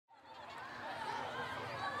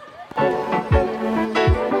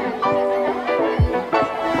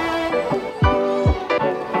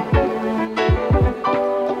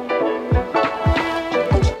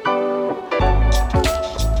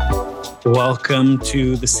Welcome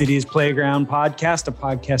to the City's Playground podcast, a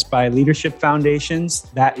podcast by Leadership Foundations.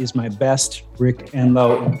 That is my best Rick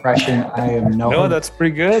Enlow impression. No, that's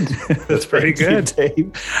pretty good. That's pretty good,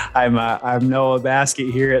 Dave. I'm Noah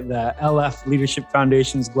Baskett here at the LF Leadership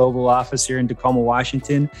Foundation's global office here in Tacoma,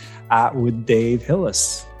 Washington, with Dave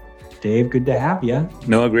Hillis. Dave, good to have you.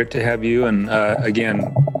 Noah, great to have you. And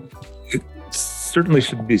again, it certainly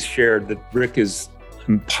should be shared that Rick is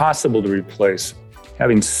impossible to replace.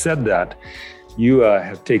 Having said that, you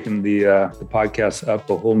have taken the podcast up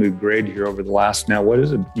a whole new grade here over the last, now, what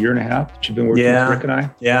is it, year and a half that you've been working with Rick and I?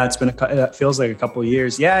 Yeah, it feels like a couple of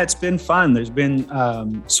years. Yeah, it's been fun. There's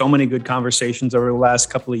been so many good conversations over the last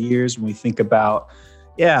couple of years when we think about,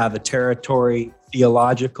 the territory,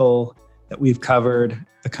 theological that we've covered,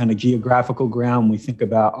 the kind of geographical ground. We think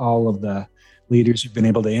about all of the leaders who've been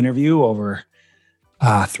able to interview over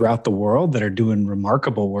throughout the world that are doing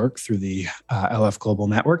remarkable work through the LF Global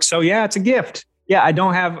Network. So yeah, it's a gift. Yeah, I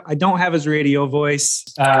don't have his radio voice.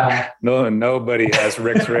 No, nobody has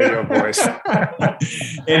Rick's radio voice.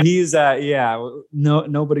 And he's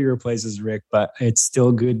nobody replaces Rick, but it's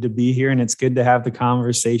still good to be here, and it's good to have the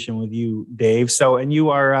conversation with you, Dave. So, and you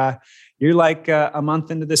are you're like a month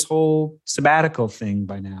into this whole sabbatical thing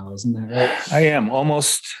by now, isn't that right? I am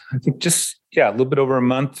almost. I think just a little bit over a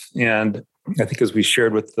month, and I think as we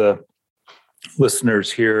shared with the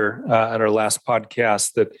listeners here at our last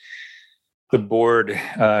podcast, that the board,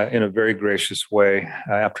 in a very gracious way,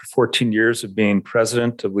 after 14 years of being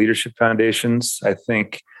president of Leadership Foundations, I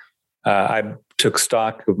think I took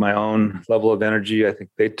stock of my own level of energy. I think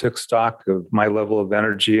they took stock of my level of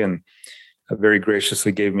energy, and very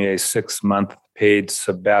graciously gave me a 6-month paid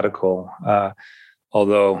sabbatical.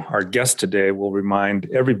 Although our guest today will remind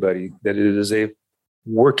everybody that it is a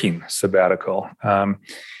working sabbatical.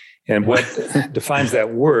 And what defines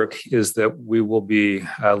that work is that we will be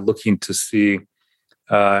looking to see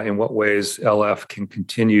in what ways LF can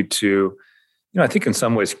continue to, I think in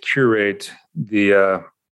some ways curate the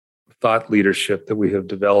thought leadership that we have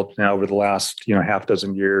developed now over the last, half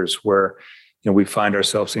dozen years, where, we find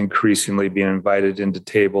ourselves increasingly being invited into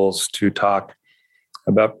tables to talk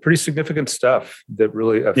about pretty significant stuff that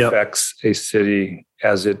really affects a city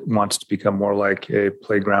as it wants to become more like a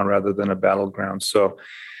playground rather than a battleground. So,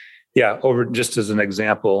 over just as an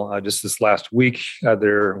example, just this last week,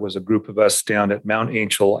 there was a group of us down at Mount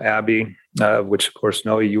Angel Abbey, which, of course,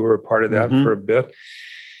 Noah, you were a part of that for a bit.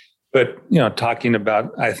 But, talking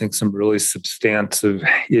about, I think, some really substantive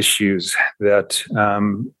issues that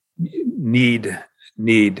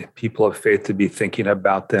need people of faith to be thinking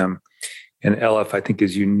about them. And LF, I think,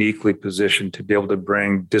 is uniquely positioned to be able to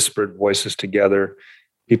bring disparate voices together,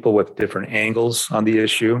 people with different angles on the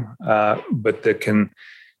issue, but that can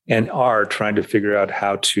and are trying to figure out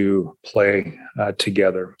how to play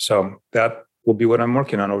together. So that will be what I'm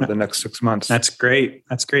working on over the next 6 months. That's great.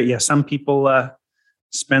 Yeah, some people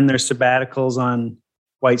spend their sabbaticals on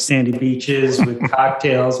white sandy beaches with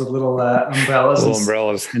cocktails with little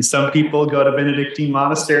umbrellas. And some people go to Benedictine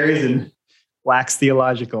monasteries and wax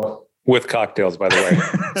theological. With cocktails, by the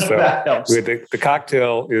way. So that helps. The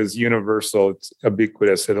cocktail is universal. It's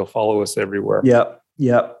ubiquitous. It'll follow us everywhere.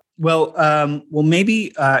 Yep. Well,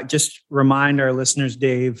 maybe just remind our listeners,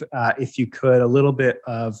 Dave, if you could, a little bit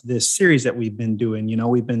of this series that we've been doing.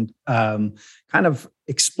 We've been kind of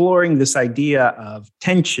exploring this idea of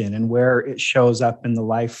tension and where it shows up in the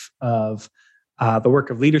life of the work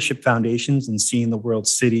of Leadership Foundations and seeing the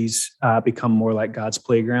world's cities become more like God's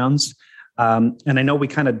playgrounds. And I know we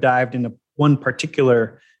kind of dived into one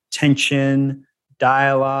particular tension,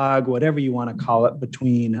 dialogue, whatever you want to call it,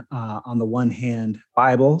 between, on the one hand,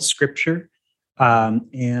 Bible, Scripture, and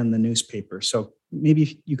the newspaper. So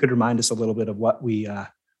maybe you could remind us a little bit of what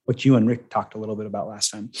you and Rick talked a little bit about last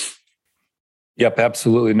time. Yep,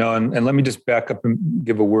 absolutely. No, and let me just back up and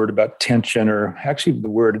give a word about tension, or actually the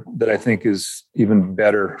word that I think is even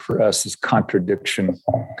better for us is contradiction.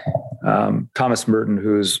 Thomas Merton,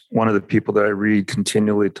 who's one of the people that I read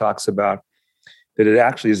continually, talks about that it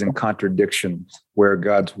actually is in contradiction where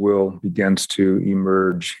God's will begins to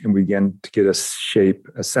emerge and we begin to get a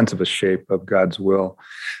sense of a shape of God's will.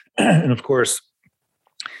 And of course,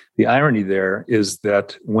 the irony there is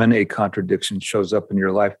that when a contradiction shows up in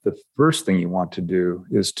your life, the first thing you want to do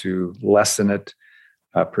is to lessen it,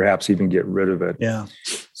 perhaps even get rid of it. Yeah.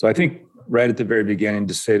 So I think right at the very beginning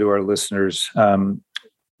to say to our listeners,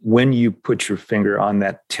 when you put your finger on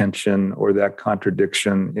that tension or that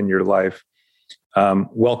contradiction in your life,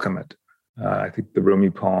 welcome it. I think the Rumi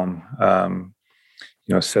poem,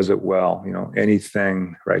 says it well.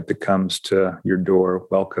 Anything right that comes to your door,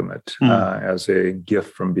 welcome it as a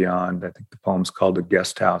gift from beyond. I think the poem's called A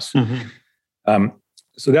Guest House.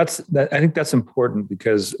 So I think that's important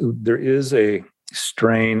because there is a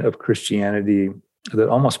strain of Christianity that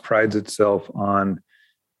almost prides itself on,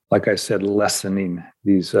 like I said, lessening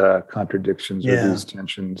these contradictions or these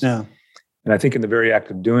tensions. Yeah. And I think in the very act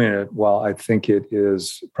of doing it, while I think it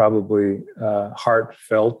is probably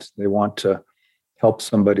heartfelt, they want to help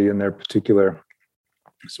somebody in their particular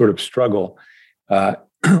sort of struggle.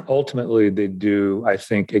 Ultimately, they do, I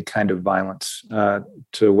think, a kind of violence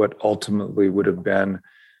to what ultimately would have been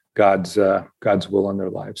God's will in their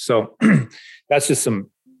lives. So that's just some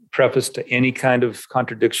preface to any kind of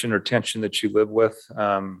contradiction or tension that you live with.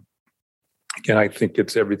 Again, I think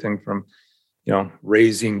it's everything from,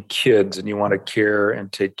 raising kids, and you want to care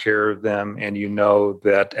and take care of them, and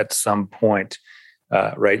that at some point,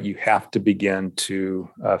 right, you have to begin to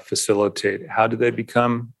facilitate. How do they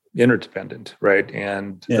become interdependent, right?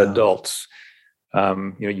 And adults,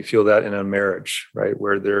 you feel that in a marriage, right,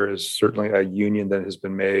 where there is certainly a union that has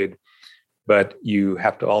been made, but you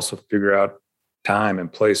have to also figure out time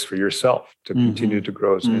and place for yourself to continue to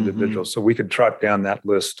grow as an individual. So we could trot down that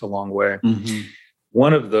list a long way.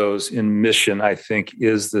 One of those in mission, I think,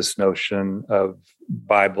 is this notion of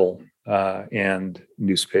Bible and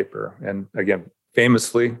newspaper. And again,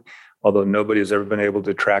 famously, although nobody has ever been able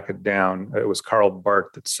to track it down, it was Karl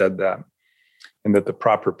Barth that said that, and that the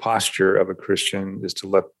proper posture of a Christian is to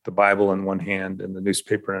let the Bible in one hand and the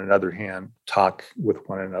newspaper in another hand talk with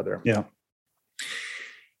one another. Yeah.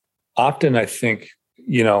 Often, I think,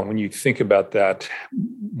 when you think about that,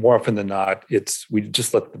 more often than not, we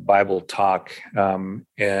just let the Bible talk,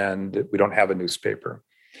 and we don't have a newspaper.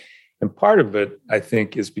 And part of it, I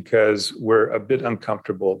think, is because we're a bit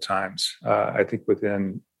uncomfortable at times. I think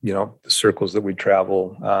within, the circles that we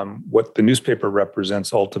travel, what the newspaper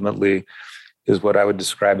represents ultimately is what I would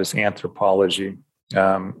describe as anthropology.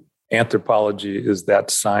 Anthropology is that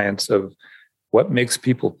science of what makes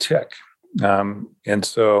people tick. And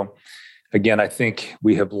so, again, I think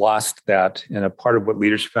we have lost that. And a part of what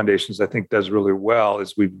Leadership Foundations, I think, does really well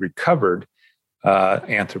is we've recovered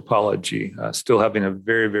anthropology, still having a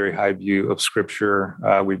very, very high view of Scripture.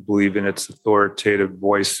 We believe in its authoritative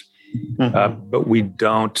voice, but we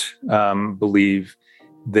don't believe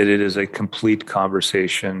that it is a complete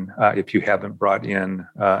conversation if you haven't brought in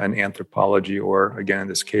an anthropology or, again, in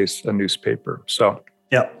this case, a newspaper. So,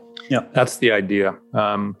 yeah, that's the idea.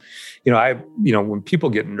 When people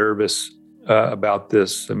get nervous about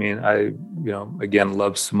this, I again,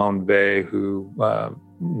 love Simone Weil, who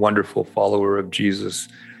wonderful follower of Jesus.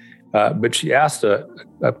 But she asked a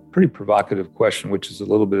pretty provocative question, which is a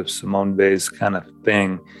little bit of Simone Weil's kind of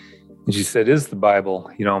thing. And she said, is the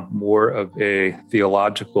Bible, more of a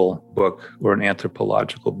theological book or an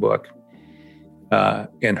anthropological book?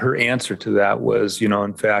 And her answer to that was,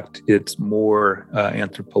 in fact, it's more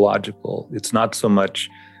anthropological. It's not so much,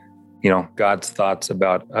 God's thoughts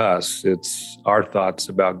about us. It's our thoughts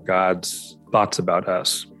about God's thoughts about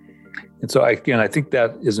us. And so, I think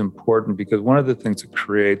that is important because one of the things it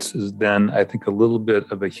creates is then, I think, a little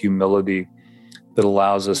bit of a humility that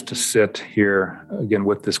allows us to sit here, again,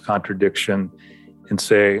 with this contradiction and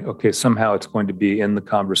say, okay, somehow it's going to be in the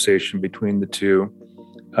conversation between the two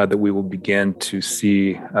that we will begin to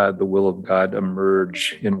see the will of God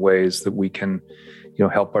emerge in ways that we can,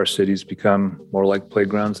 help our cities become more like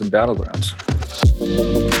playgrounds and battlegrounds.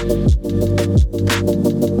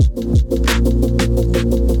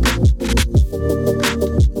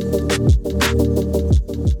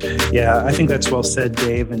 Yeah, I think that's well said,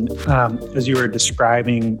 Dave. And as you were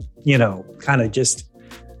describing, kind of just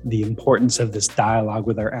the importance of this dialogue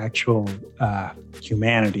with our actual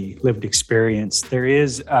humanity, lived experience, there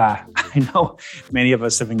is, I know many of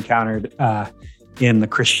us have encountered in the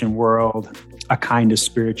Christian world a kind of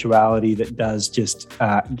spirituality that does just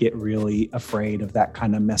get really afraid of that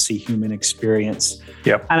kind of messy human experience.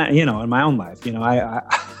 Yep. And in my own life, I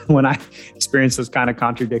when I experience those kind of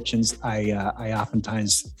contradictions, I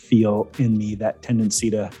oftentimes feel in me that tendency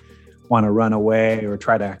to want to run away or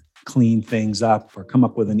try to clean things up or come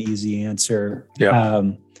up with an easy answer. Yeah.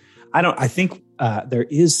 I think there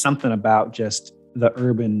is something about just the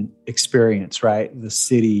urban experience, right? The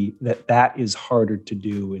city, that is harder to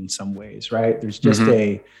do in some ways, right? There's just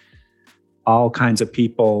all kinds of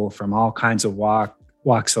people from all kinds of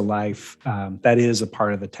walks of life. That is a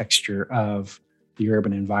part of the texture of the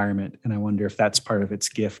urban environment. And I wonder if that's part of its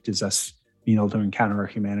gift, is us being able to encounter our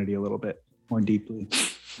humanity a little bit more deeply.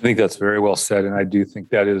 I think that's very well said. And I do think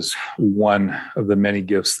that is one of the many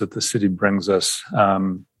gifts that the city brings us.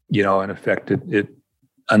 In effect, it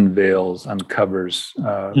unveils, uncovers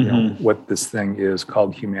what this thing is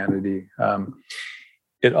called humanity.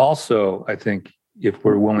 It also, I think, if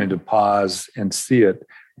we're willing to pause and see it,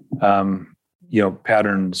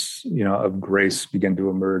 patterns, of grace begin to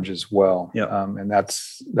emerge as well. Yep. And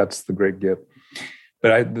that's the great gift.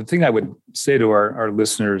 But the thing I would say to our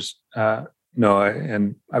listeners, Noah,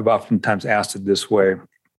 and I've oftentimes asked it this way,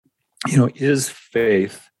 is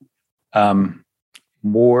faith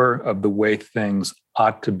more of the way things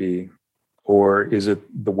ought to be, or is it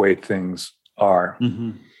the way things are?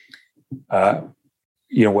 Mm-hmm.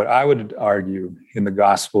 What I would argue in the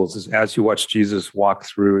Gospels is, as you watch Jesus walk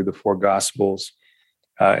through the four Gospels,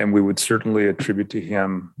 and we would certainly attribute to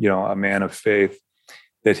him, a man of faith,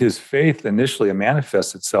 that his faith initially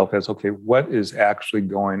manifests itself as, okay, what is actually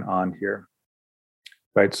going on here?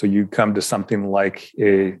 Right? So you come to something like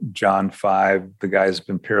a John 5, the guy has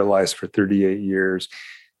been paralyzed for 38 years.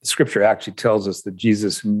 The scripture actually tells us that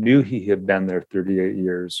Jesus knew he had been there 38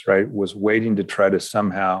 years, right? Was waiting to try to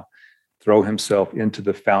somehow throw himself into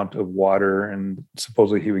the fount of water, and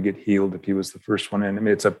supposedly he would get healed if he was the first one in. I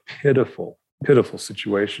mean, it's a pitiful, pitiful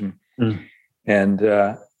situation. Mm.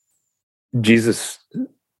 And Jesus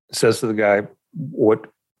says to the guy, what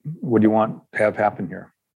do you want to have happen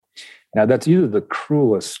here? Now, that's either the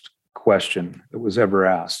cruelest question that was ever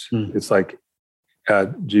asked. Mm. It's like,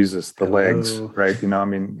 Jesus, the legs, right?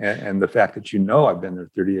 And the fact that I've been there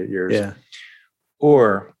 38 years. Yeah.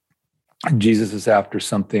 Or Jesus is after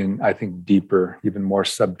something, I think, deeper, even more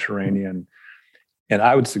subterranean. And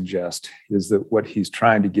I would suggest is that what he's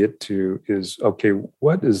trying to get to is, okay,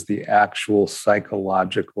 what is the actual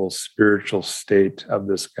psychological, spiritual state of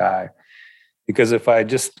this guy? Because if I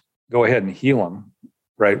just go ahead and heal him,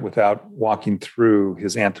 right, without walking through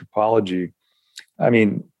his anthropology, I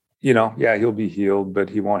mean, he'll be healed, but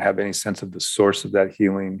he won't have any sense of the source of that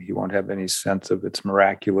healing. He won't have any sense of its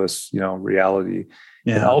miraculous, reality.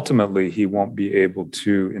 Yeah. And ultimately, he won't be able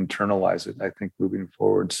to internalize it, I think, moving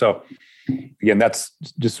forward. So again, that's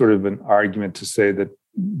just sort of an argument to say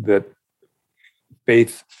that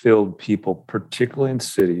faith-filled people, particularly in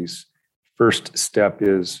cities, first step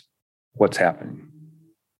is what's happening,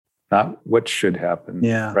 not what should happen,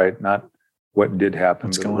 right? Not what did happen,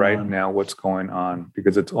 but right now, what's going on,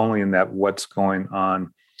 because it's only in that what's going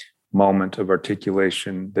on moment of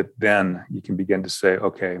articulation that then you can begin to say,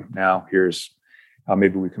 okay, now here's how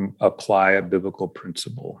maybe we can apply a biblical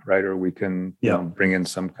principle, right? Or we can bring in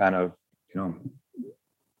some kind of,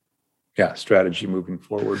 strategy moving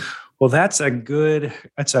forward. Well, that's a good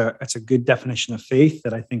definition of faith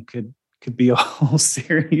that I think could be a whole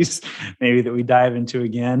series maybe that we dive into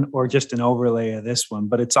again, or just an overlay of this one.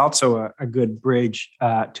 But it's also a good bridge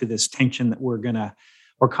to this tension that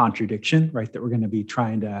or contradiction, right, that we're going to be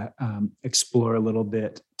trying to explore a little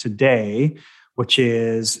bit today, which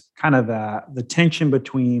is kind of the tension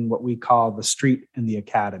between what we call the street and the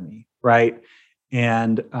academy, right?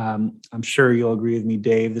 And I'm sure you'll agree with me,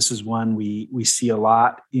 Dave. This is one we see a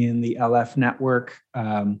lot in the LF network.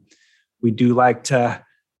 We do like to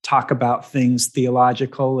talk about things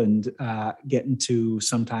theological and get into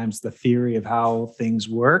sometimes the theory of how things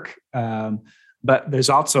work. But there's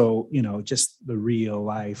also, just the real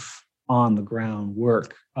life on the ground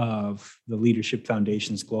work of the Leadership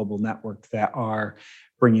Foundation's global network that are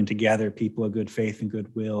bringing together people of good faith and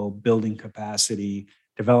goodwill, building capacity,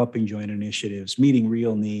 developing joint initiatives, meeting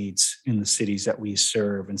real needs in the cities that we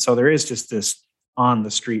serve. And so there is just this on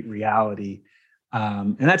the street reality.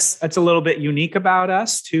 And that's a little bit unique about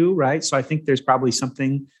us too, right? So I think there's probably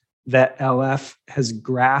something that LF has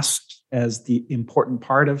grasped as the important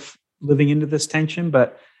part of living into this tension.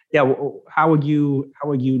 But yeah, how would you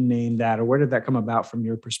name that, or where did that come about from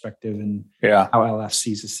your perspective, and how LF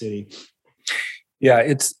sees the city?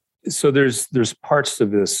 Yeah, there's parts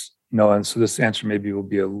of this, Noah, and so this answer maybe will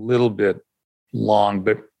be a little bit long,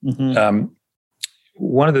 but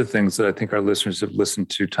one of the things that I think our listeners have listened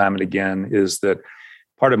to time and again is that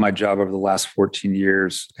part of my job over the last 14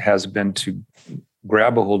 years has been to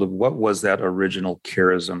grab a hold of what was that original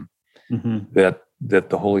charism that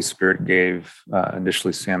the Holy Spirit gave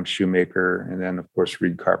initially Sam Shoemaker, and then, of course,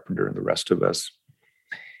 Reed Carpenter and the rest of us.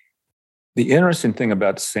 The interesting thing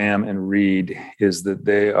about Sam and Reed is that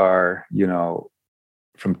they are,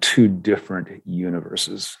 from two different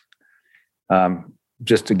universes.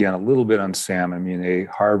 Just again, a little bit on Sam. I mean, a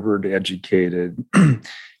Harvard-educated,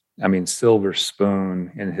 silver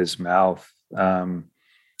spoon in his mouth,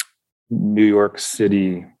 New York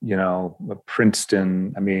City,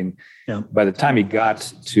 Princeton. By the time he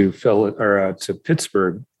got to to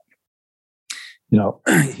Pittsburgh,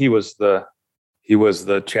 he was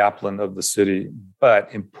the chaplain of the city. But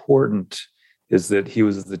important is that he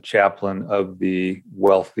was the chaplain of the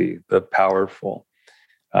wealthy, the powerful.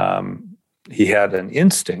 He had an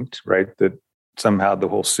instinct, right, that somehow the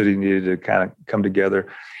whole city needed to kind of come together.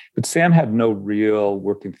 But Sam had no real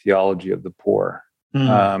working theology of the poor.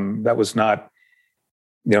 That was not,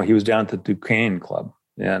 he was down at the Duquesne Club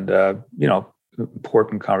and,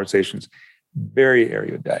 important conversations, very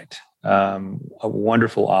erudite, a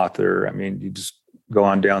wonderful author. I mean, you just go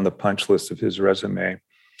on down the punch list of his resume.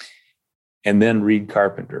 And then Reed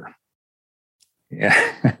Carpenter.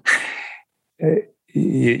 Yeah.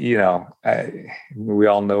 We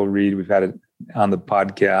all know Reed. We've had it on the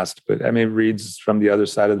podcast, but I mean, Reed's from the other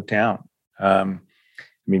side of the town.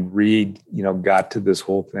 Reed, got to this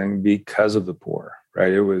whole thing because of the poor,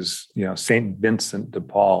 right? It was, St. Vincent de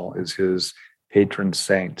Paul is his patron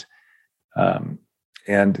saint.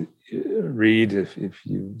 And Reed, if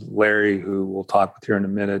you, Larry, who we'll talk with here in a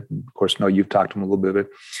minute, and of course, you've talked to him a little bit, but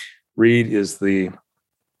Reed is the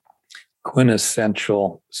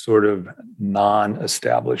quintessential sort of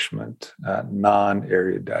non-establishment,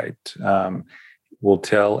 non-erudite, will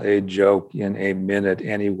tell a joke in a minute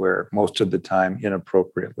anywhere, most of the time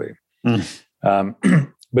inappropriately.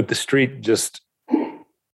 But the street just,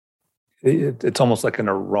 it's almost like an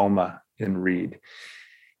aroma in Reed.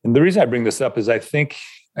 And the reason I bring this up is I think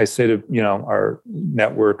I say to, our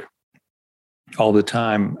network all the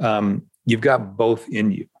time, you've got both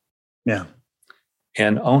in you. Yeah.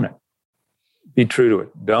 And own it. Be true to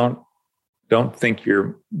it. Don't think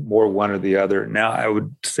you're more one or the other. Now, I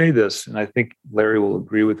would say this, and I think Larry will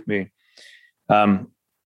agree with me.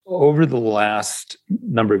 Over the last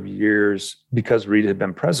number of years, because Reed had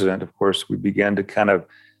been president, of course, we began to kind of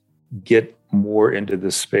get more into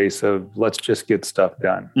the space of let's just get stuff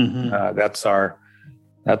done. That's our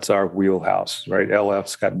wheelhouse, right?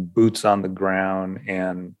 LF's got boots on the ground,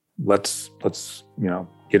 and let's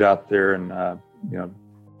get out there and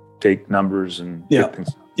take numbers and get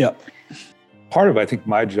things. Yeah. Part of, I think,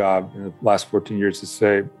 my job in the last 14 years is to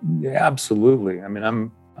say, yeah, absolutely. I mean,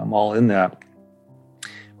 I'm all in that,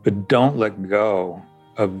 but don't let go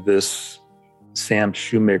of this Sam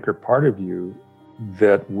Shoemaker part of you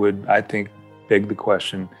that would, I think, beg the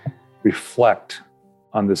question, reflect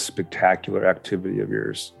on this spectacular activity of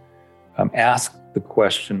yours. Ask the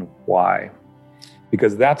question, why?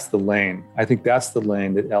 Because that's the lane. I think that's the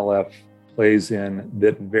lane that LF plays in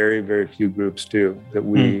that very, very few groups do, that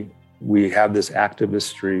we have this activist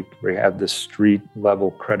streak, we have this street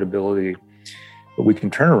level credibility, but we can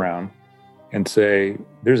turn around and say,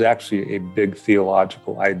 there's actually a big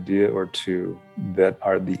theological idea or two that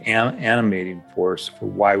are the animating force for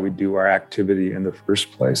why we do our activity in the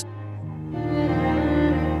first place.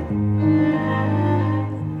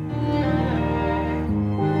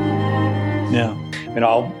 Yeah. And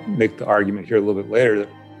I'll make the argument here a little bit later that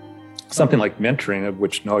something like mentoring, of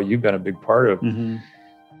which, Noah, you've been a big part of,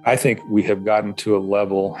 I think we have gotten to a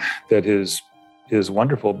level that is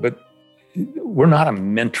wonderful, but we're not a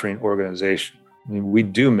mentoring organization. I mean, we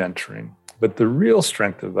do mentoring, but the real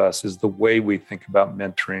strength of us is the way we think about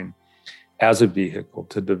mentoring as a vehicle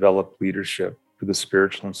to develop leadership for the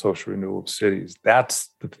spiritual and social renewal of cities. That's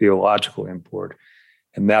the theological import.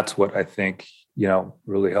 And that's what I think,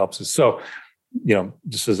 really helps us. So,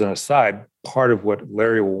 just as an aside, part of what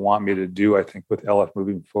Larry will want me to do, I think, with LF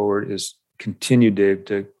moving forward is continue, Dave,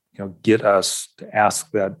 to, get us to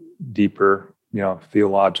ask that deeper,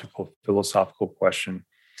 theological, philosophical question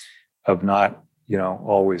of not,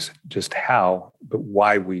 always just how, but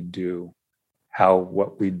why we do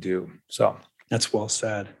what we do. So that's well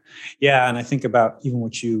said. Yeah. And I think about even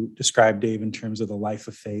what you described, Dave, in terms of the life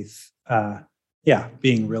of faith,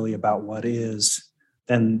 being really about what is,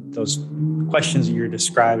 then those questions that you're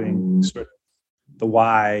describing, sort of the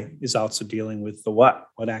why, is also dealing with the what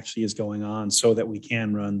actually is going on, so that we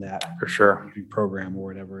can run that for sure program or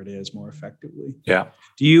whatever it is more effectively. Yeah.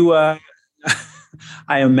 Do you, I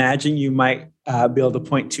imagine you might be able to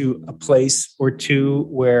point to a place or two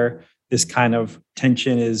where this kind of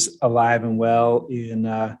tension is alive and well in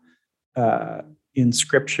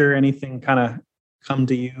Scripture. Anything kind of come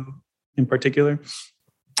to you in particular?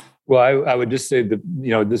 Well, I would just say that,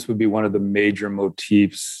 this would be one of the major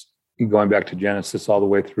motifs going back to Genesis all the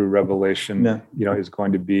way through Revelation, is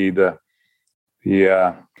going to be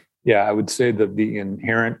I would say that the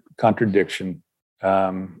inherent contradiction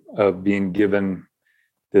of being given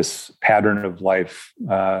this pattern of life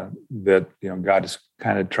that, God has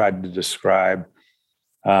kind of tried to describe,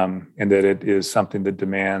 and that it is something that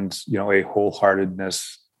demands, a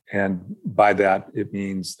wholeheartedness. And by that, it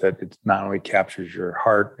means that it not only captures your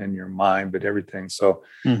heart and your mind, but everything. So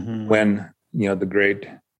when, the great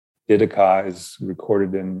Didache is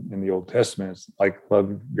recorded in the Old Testament, it's like,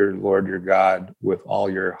 love your Lord, your God with all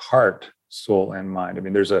your heart, soul, and mind. I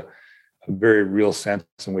mean, there's a a very real sense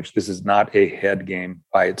in which this is not a head game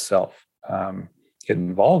by itself. It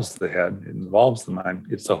involves the head, it involves the mind.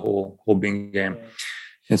 It's a whole being game.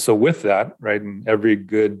 And so with that, right, and every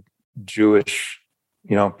good Jewish,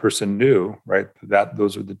 person knew, right, that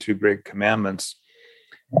those are the two great commandments.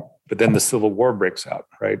 But then the Civil War breaks out,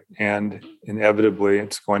 right? And inevitably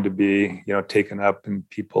it's going to be, taken up in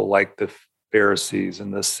people like the Pharisees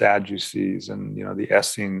and the Sadducees and, the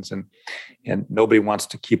Essenes, and nobody wants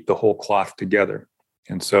to keep the whole cloth together.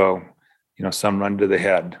 And so, some run to the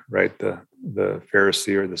head, right? The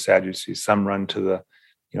Pharisee or the Sadducee. Some run to the,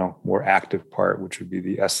 more active part, which would be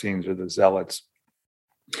the Essenes or the Zealots.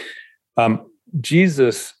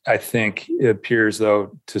 Jesus, I think, it appears,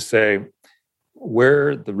 though, to say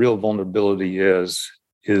where the real vulnerability is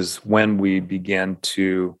when we begin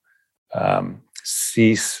to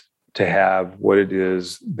cease to have what it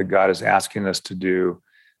is that God is asking us to do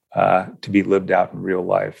to be lived out in real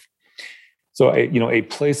life. So, a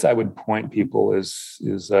place I would point people is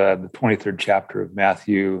the 23rd chapter of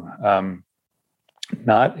Matthew.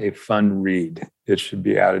 Not a fun read. It should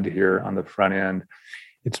be added here on the front end.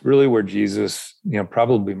 It's really where Jesus,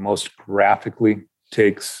 probably most graphically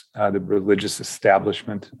takes the religious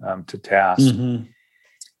establishment to task. Mm-hmm.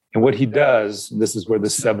 And what he does, and this is where the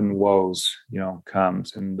 7 woes,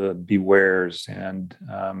 comes, and the bewares, and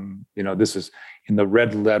this is in the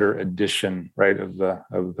red letter edition, right, of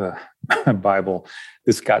the Bible.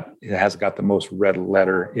 It has got the most red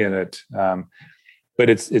letter in it, but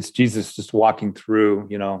it's Jesus just walking through.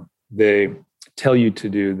 They tell you to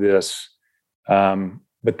do this,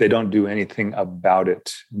 but they don't do anything about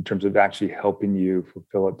it in terms of actually helping you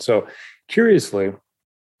fulfill it. So, curiously,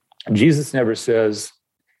 Jesus never says,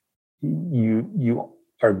 you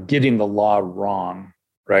are getting the law wrong,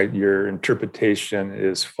 right? Your interpretation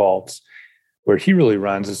is false. Where he really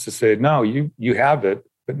runs is to say, no, you have it,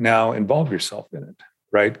 but now involve yourself in it,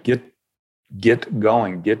 right? Get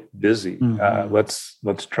going, get busy. Mm-hmm.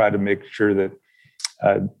 Let's try to make sure that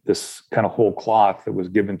this kind of whole cloth that was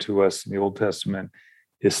given to us in the Old Testament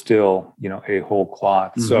is still, a whole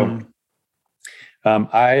cloth. Mm-hmm.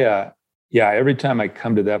 So every time I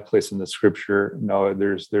come to that place in the scripture,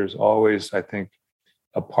 there's always, I think,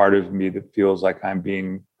 a part of me that feels like I'm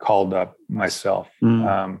being called up myself.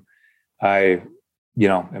 I,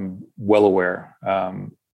 am well aware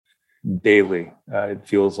daily. It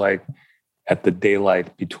feels like at the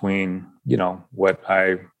daylight between, what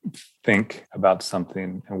I think about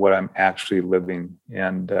something and what I'm actually living,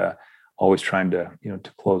 and always trying to,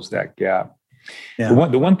 to close that gap. Yeah.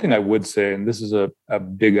 The one thing I would say, and this is a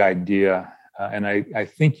big idea, and I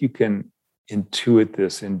think you can intuit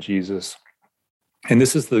this in Jesus, and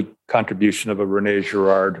this is the contribution of a Rene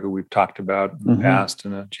Girard, who we've talked about in the past,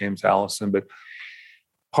 and a James Allison, but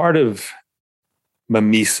part of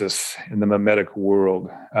mimesis in the mimetic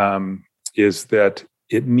world is that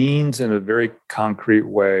it means in a very concrete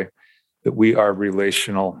way that we are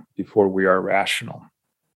relational before we are rational.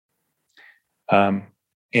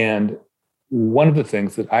 And one of the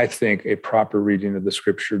things that I think a proper reading of the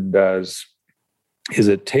scripture does is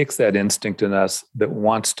it takes that instinct in us that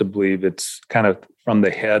wants to believe it's kind of from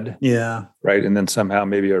the head, right, and then somehow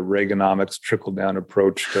maybe a Reaganomics trickle-down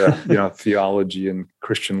approach to theology and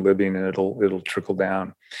Christian living, and it'll trickle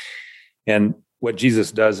down. And what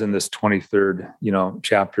Jesus does in this 23rd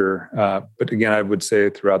chapter, but again, I would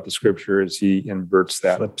say throughout the scripture, is he inverts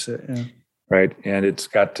that, flips it, right, and it's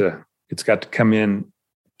got to come in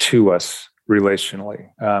to us relationally.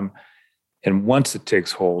 And once it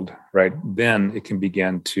takes hold, right, then it can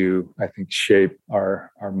begin to, I think, shape our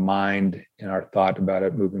mind and our thought about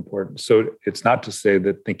it moving forward. So it's not to say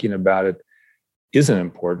that thinking about it isn't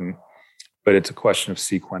important, but it's a question of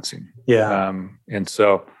sequencing. Yeah. And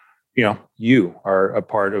so, you are a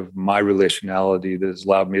part of my relationality that has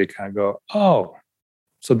allowed me to kind of go, oh,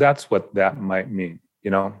 so that's what that might mean.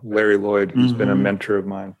 Larry Lloyd, who's been a mentor of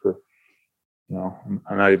mine for, I'm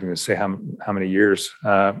not even going to say how many years,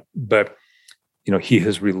 but he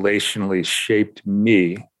has relationally shaped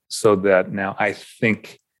me so that now I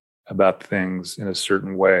think about things in a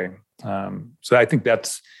certain way. So I think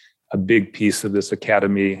that's a big piece of this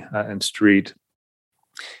Academy and Street.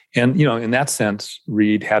 And, in that sense,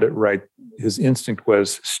 Reed had it right. His instinct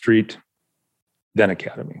was Street, then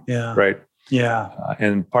Academy. Yeah. Right. Yeah.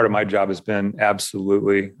 And part of my job has been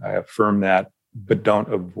absolutely, I affirm that, but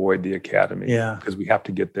don't avoid the Academy. Yeah. Because we have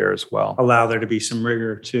to get there as well. Allow there to be some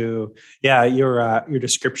rigor too. Yeah. Your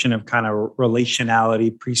description of kind of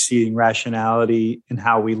relationality preceding rationality and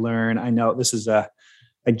how we learn. I know this is a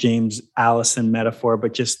James Allison metaphor,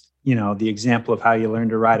 but just, the example of how you learn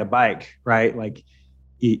to ride a bike, right? Like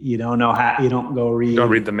you don't know how, you don't go read. Don't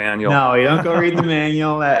read the manual. No, you don't go read the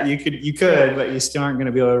manual. That you could, but you still aren't going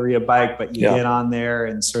to be able to read a bike. But you get on there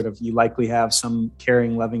and sort of, you likely have some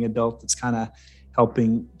caring, loving adult that's kind of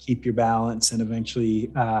helping keep your balance, and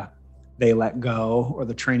eventually they let go, or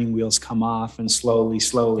the training wheels come off, and slowly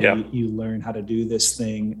you learn how to do this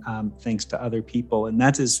thing thanks to other people. And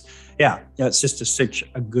that is, it's just such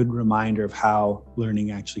a good reminder of how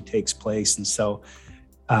learning actually takes place. And so,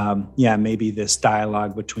 maybe this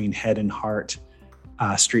dialogue between head and heart,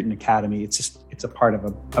 Street and Academy, it's a part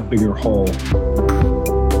of a bigger whole.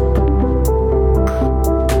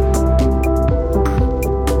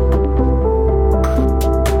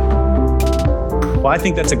 Well, I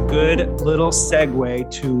think that's a good little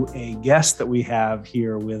segue to a guest that we have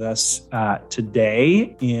here with us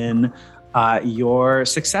today in your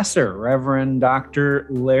successor, Reverend Dr.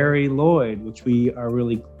 Larry Lloyd, which we are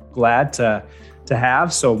really glad to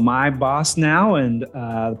have. So my boss now, and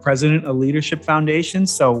the president of Leadership Foundation.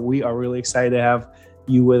 So we are really excited to have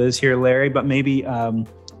you with us here, Larry. But maybe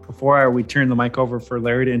before we turn the mic over for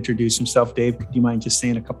Larry to introduce himself, Dave, could you mind just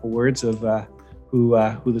saying a couple words of who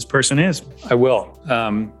this person is? I will.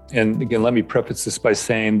 And again, let me preface this by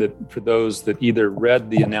saying that for those that either read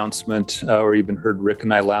the announcement or even heard Rick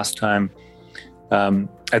and I last time,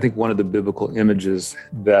 I think one of the biblical images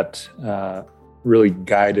that really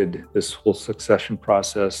guided this whole succession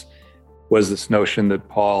process was this notion that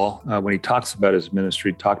Paul, when he talks about his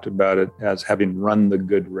ministry, talked about it as having run the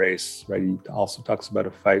good race, right? He also talks about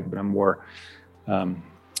a fight, but I'm more, I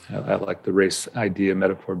like the race idea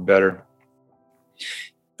metaphor better.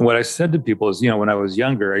 And what I said to people is, when I was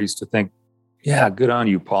younger, I used to think, good on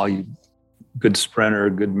you, Paul, you good sprinter,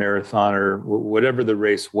 good marathoner, whatever the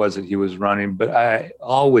race was that he was running. But I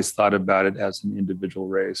always thought about it as an individual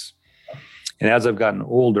race. And as I've gotten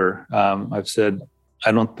older, I've said,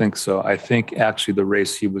 I don't think so. I think actually the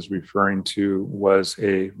race he was referring to was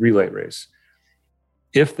a relay race.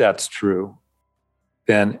 If that's true,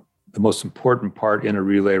 then the most important part in a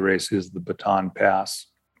relay race is the baton pass.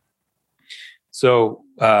 So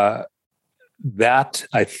that,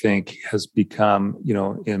 I think, has become,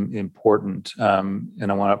 important.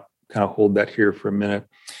 And I want to kind of hold that here for a minute.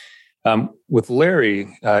 With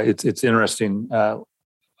Larry, it's interesting.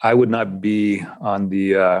 I would not be on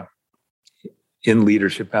the in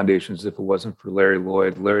Leadership Foundations if it wasn't for Larry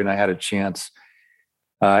Lloyd. Larry and I had a chance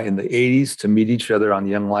in the 80s to meet each other on the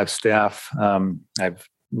Young Life staff.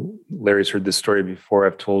 Larry's heard this story before.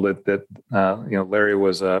 I've told it that Larry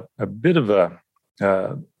was a bit of a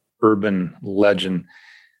urban legend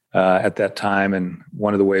at that time, and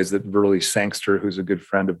one of the ways that Verley Sangster, who's a good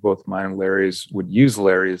friend of both mine and Larry's, would use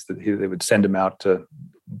Larry is that they would send him out to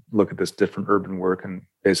look at this different urban work and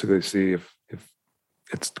basically see if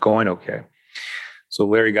it's going okay. So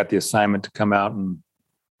Larry got the assignment to come out and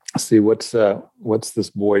see what's this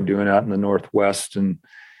boy doing out in the Northwest, and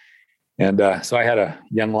so I had a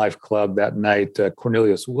Young Life Club that night.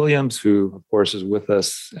 Cornelius Williams, who of course is with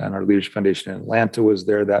us, and our Leadership Foundation in Atlanta, was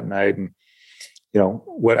there that night. And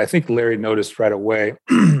what I think Larry noticed right away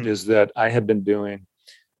is that I had been doing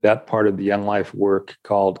that part of the Young Life work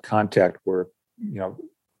called contact work,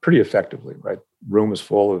 pretty effectively. Right, room was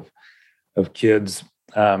full of kids,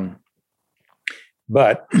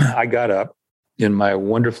 but I got up in my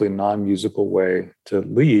wonderfully non-musical way to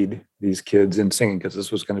lead these kids in singing, because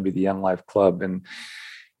this was going to be the Young Life Club. And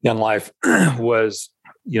Young Life was,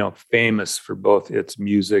 famous for both its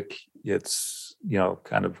music, its,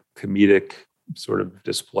 kind of comedic sort of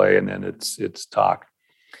display, and then its talk.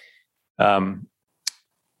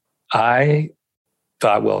 I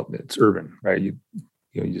thought, well, it's urban, right? You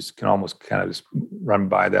just can almost kind of just run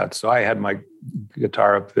by that. So I had my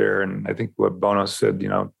guitar up there, and I think what Bono said,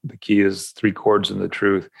 the key is 3 chords in the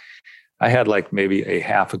truth. I had like maybe a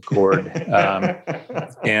half a chord.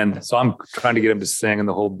 And so I'm trying to get him to sing in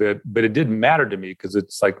the whole bit, but it didn't matter to me because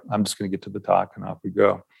it's like, I'm just going to get to the talk and off we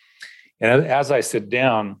go. And as I sit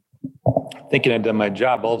down, thinking I'd done my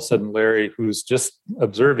job, all of a sudden Larry, who's just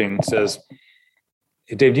observing, says,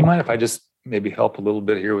 "Hey, Dave, do you mind if I just maybe help a little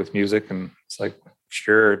bit here with music?" And it's like,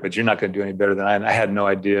 "Sure, but you're not going to do any better than I." And I had no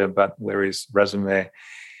idea about Larry's resume.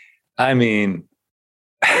 I mean,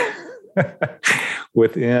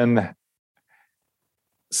 within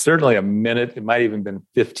certainly a minute, it might even been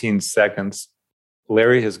 15 seconds,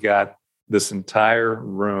 Larry has got this entire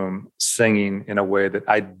room singing in a way that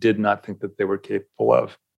I did not think that they were capable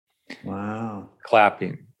of. Wow.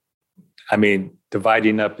 Clapping. I mean,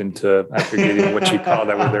 dividing up into, I forget what you call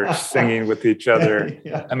that, where they're singing with each other.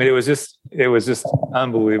 Yeah. I mean, it was just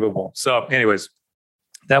unbelievable. So anyways,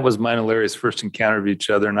 that was mine and Larry's first encounter of each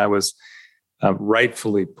other. And I was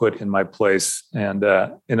rightfully put in my place. And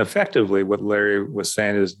effectively, what Larry was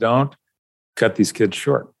saying is, don't cut these kids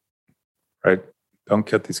short, right? Don't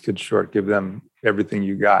cut these kids short. Give them everything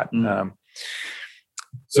you got.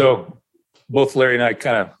 So both Larry and I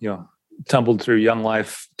kind of, tumbled through young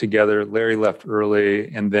life together. Larry left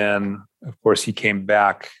early, and then, of course, he came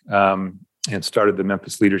back and started the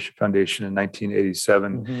Memphis Leadership Foundation in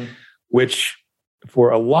 1987, which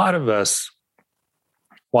for a lot of us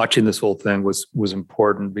watching this whole thing was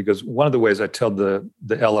important, because one of the ways I tell the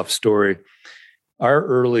LF story, our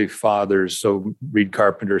early fathers, so Reed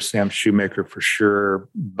Carpenter, Sam Shoemaker for sure,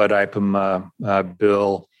 Bud Ipema,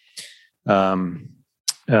 Bill,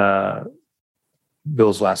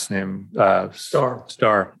 Bill's last name,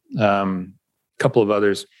 Starr, couple of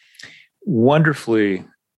others, wonderfully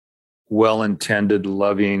well-intended,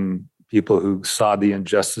 loving people who saw the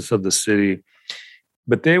injustice of the city,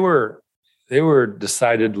 but they were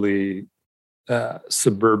decidedly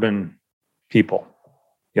suburban people,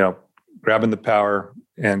 grabbing the power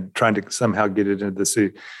and trying to somehow get it into the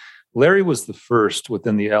city. Larry was the first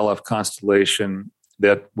within the LF constellation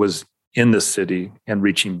that was in the city and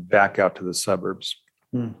reaching back out to the suburbs.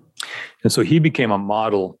 And so he became a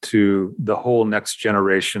model to the whole next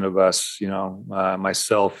generation of us,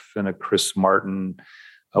 myself and a Chris Martin,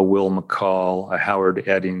 a Will McCall, a Howard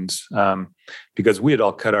Eddings, because we had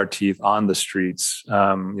all cut our teeth on the streets.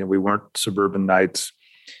 We weren't suburbanites.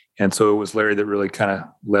 And so it was Larry that really kind of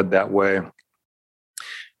led that way.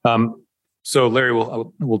 So Larry,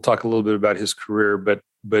 we'll talk a little bit about his career, but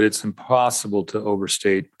it's impossible to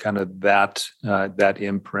overstate kind of that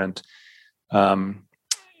imprint.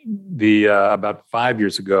 About 5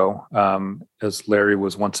 years ago, as Larry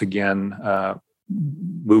was once again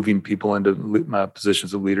moving people into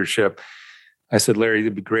positions of leadership, I said, Larry,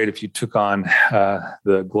 it'd be great if you took on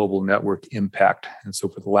the global network impact. And so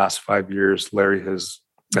for the last 5 years, Larry has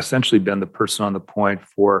essentially been the person on the point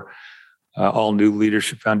for all new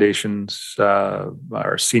leadership foundations,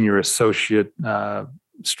 our senior associate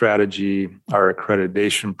strategy, our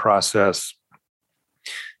accreditation process,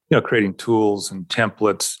 creating tools and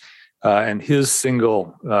templates. And his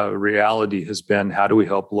single reality has been, how do we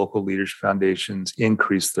help local leadership foundations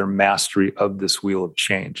increase their mastery of this wheel of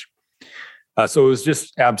change? So it was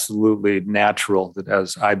just absolutely natural that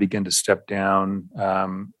as I began to step down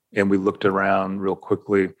and we looked around real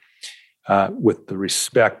quickly with the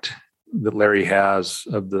respect that Larry has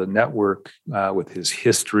of the network, with his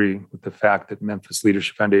history, with the fact that Memphis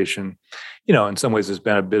Leadership Foundation, in some ways has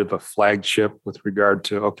been a bit of a flagship with regard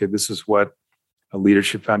to, okay, this is what a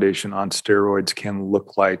leadership foundation on steroids can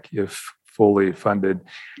look like if fully funded.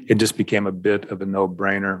 It just became a bit of a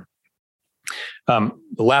no-brainer. The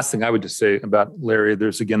last thing I would just say about Larry,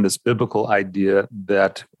 there's again this biblical idea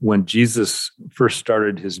that when Jesus first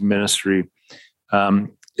started his ministry,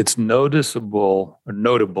 it's notable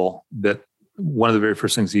that one of the very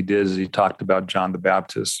first things he did is he talked about John the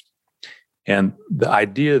Baptist. And the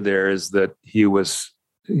idea there is that he was,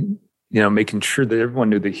 making sure that everyone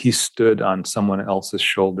knew that he stood on someone else's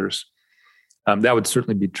shoulders. That would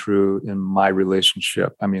certainly be true in my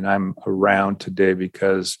relationship. I mean, I'm around today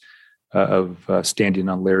because of standing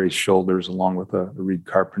on Larry's shoulders, along with a Reed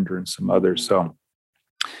Carpenter and some others. So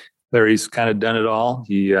Larry's kind of done it all.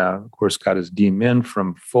 He, of course, got his DMin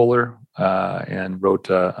from Fuller and wrote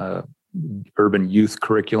a urban youth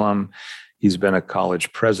curriculum. He's been a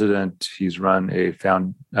college president. He's run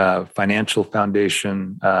a financial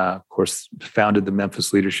foundation. Of course, founded the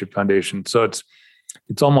Memphis Leadership Foundation. So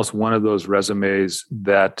it's almost one of those resumes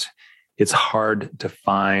that it's hard to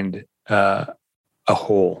find a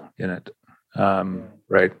hole in it,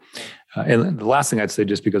 right? And the last thing I'd say,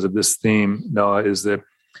 just because of this theme, Noah, is that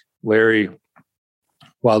Larry,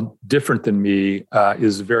 while different than me,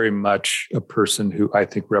 is very much a person who I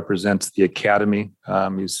think represents the academy.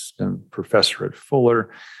 He's been a professor at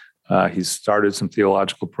Fuller. He's started some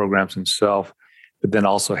theological programs himself, but then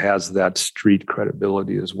also has that street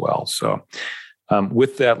credibility as well. So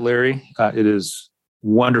with that, Larry, it is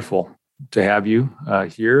wonderful to have you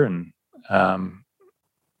here and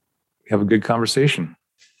have a good conversation.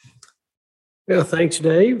 Well, thanks,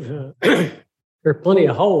 Dave. There are plenty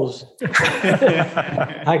of holes.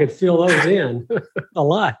 I could fill those in a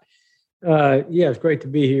lot. It's great to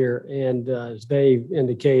be here. And as Dave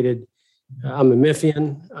indicated, I'm a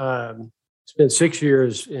Memphian. Spent 6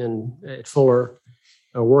 years at Fuller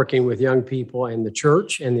working with young people in the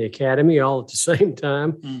church and the academy all at the same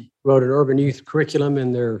time. Wrote an urban youth curriculum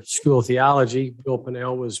in their school of theology. Bill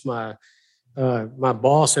Pinnell was my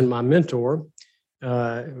boss and my mentor.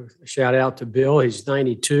 Shout out to Bill. He's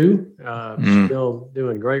 92, still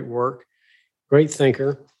doing great work, great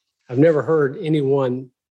thinker. I've never heard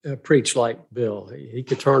anyone preach like Bill. He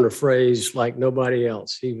could turn a phrase like nobody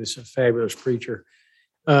else. He was a fabulous preacher.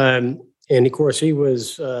 And of course, he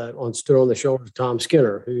was stood on the shoulders of Tom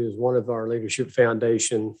Skinner, who is one of our Leadership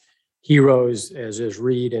Foundation heroes, as is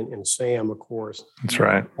Reed and Sam, of course. That's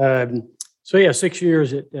right. 6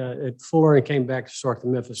 years at Fuller, and came back to start the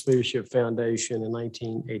Memphis Leadership Foundation in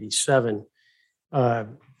 1987.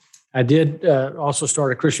 I did also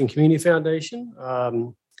start a Christian Community Foundation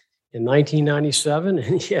in 1997.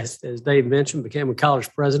 And yes, as Dave mentioned, became a college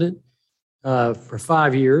president for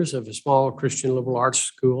 5 years of a small Christian liberal arts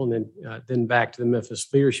school, and then back to the Memphis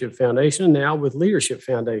Leadership Foundation, and now with Leadership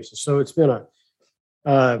Foundation. So it's been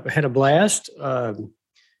had a blast.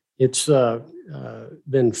 It's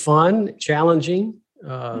been fun, challenging,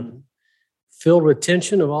 filled with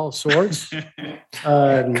tension of all sorts.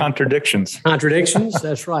 Contradictions.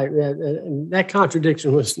 That's right. And that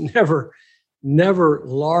contradiction was never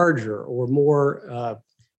larger or more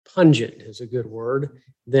pungent, is a good word,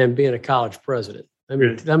 than being a college president.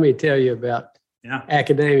 Let me tell you about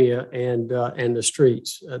academia and the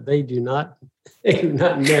streets. They do not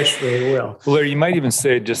mesh very well. Well, Larry, you might even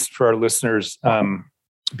say, just for our listeners,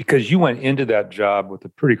 because you went into that job with a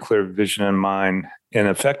pretty clear vision in mind, and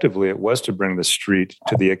effectively it was to bring the street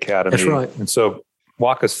to the academy. That's right. And so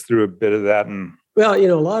walk us through a bit of that. And well,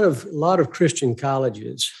 a lot of Christian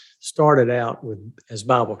colleges started out as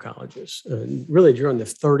Bible colleges, really during the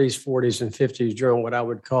 30s, 40s, and 50s, during what I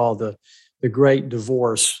would call the great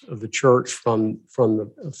divorce of the church from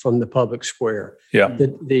the public square. Yeah.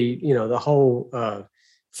 The whole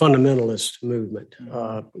fundamentalist movement.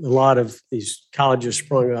 A lot of these colleges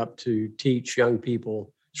sprung up to teach young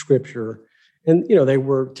people Scripture, and they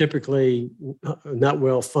were typically not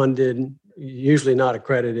well funded, usually not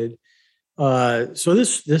accredited. So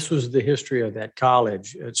this was the history of that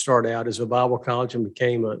college. It started out as a Bible college and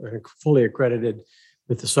became fully accredited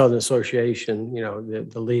with the Southern Association,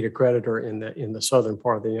 the lead accreditor in the southern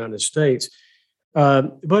part of the United States.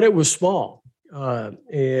 But it was small,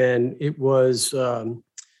 and it was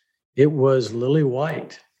lily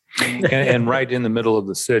white. and right in the middle of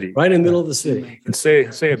the city. Right in the middle of the city. And say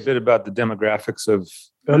a bit about the demographics of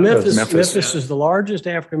Memphis. Memphis. Memphis is the largest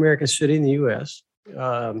African-American city in the U.S.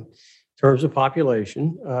 In terms of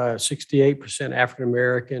population, 68%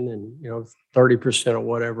 African-American and 30% or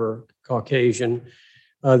whatever Caucasian.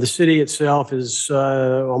 The city itself is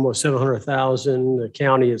almost 700,000. The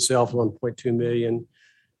county itself, 1.2 million.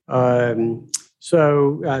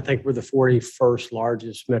 So I think we're the 41st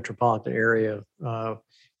largest metropolitan area.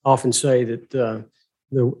 Often say that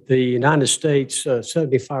the United States,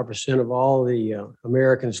 75% of all the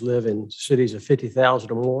Americans live in cities of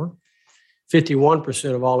 50,000 or more.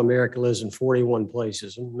 51% of all America lives in 41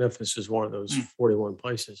 places, and Memphis is one of those 41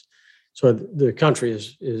 places. So the country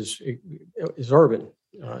is urban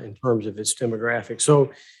in terms of its demographics.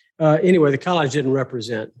 So anyway, the college didn't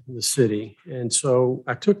represent the city, and so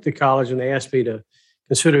I took the college, and they asked me to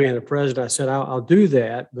consider being the president. I said, I'll do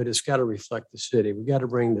that, but it's got to reflect the city. We got to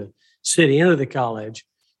bring the city into the college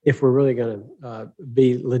if we're really going to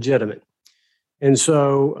be legitimate. And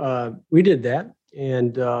so we did that,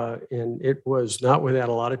 and it was not without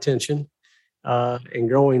a lot of tension and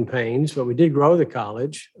growing pains, but we did grow the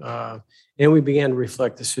college, and we began to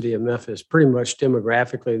reflect the city of Memphis, pretty much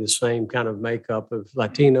demographically the same kind of makeup of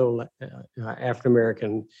Latino,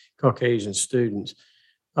 African-American, Caucasian students.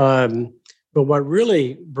 But what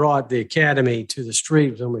really brought the academy to the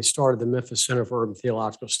street was when we started the Memphis Center for Urban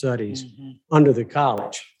Theological Studies under the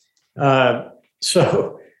college.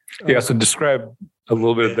 So describe a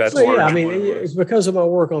little bit of that. So, it's because of my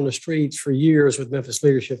work on the streets for years with Memphis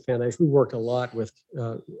Leadership Foundation. We worked a lot with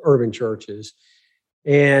urban churches,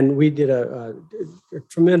 and we did a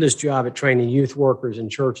tremendous job at training youth workers in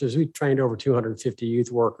churches. We trained over 250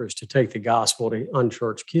 youth workers to take the gospel to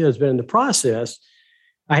unchurched kids. But in the process,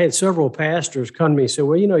 I had several pastors come to me and say,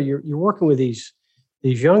 well, you're working with these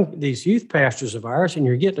youth pastors of ours, and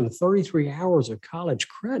you're getting them 33 hours of college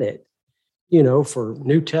credit, for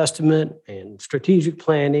New Testament and strategic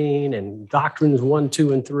planning and doctrines 1,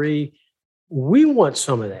 2, and 3. We want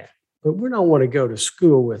some of that, but we don't want to go to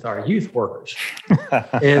school with our youth workers.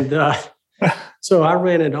 And so I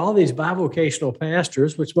ran into all these bivocational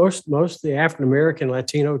pastors, which most of the African-American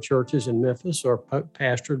Latino churches in Memphis are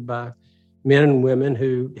pastored by men and women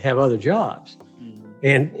who have other jobs.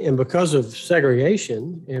 And because of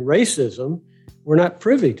segregation and racism, we're not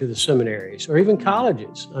privy to the seminaries or even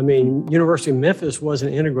colleges. University of Memphis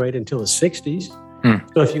wasn't integrated until the 60s.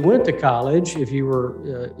 So if you went to college, if you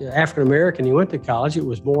were African-American, you went to college, it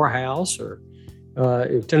was Morehouse or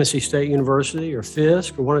Tennessee State University or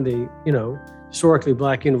Fisk or one of the, historically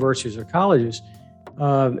black universities or colleges.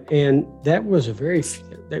 And that was very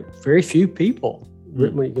few people.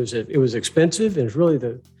 It was expensive, and it's really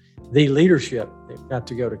the leadership that got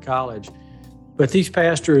to go to college. But these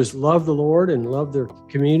pastors loved the Lord and loved their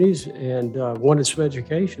communities and wanted some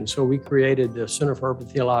education. So we created the Center for Urban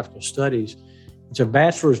Theological Studies. It's a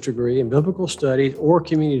bachelor's degree in biblical studies or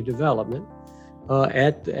community development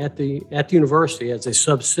at the university as a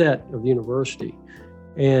subset of the university,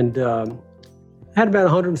 and had about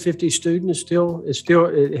 150 students.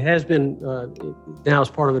 It has been now as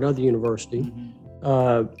part of another university,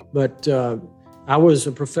 but I was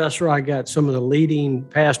a professor. I got some of the leading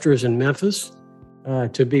pastors in Memphis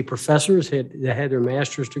to be professors that had their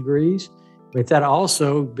master's degrees, but that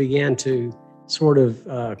also began to sort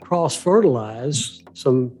of cross-fertilize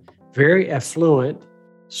some very affluent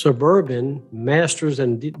suburban masters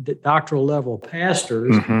and doctoral level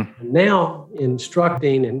pastors, now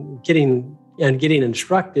instructing and getting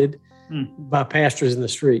instructed by pastors in the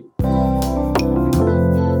street.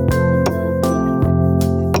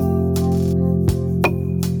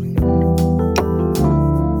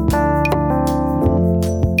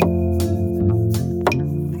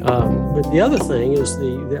 But the other thing is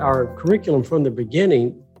our curriculum from the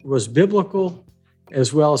beginning was biblical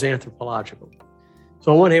as well as anthropological.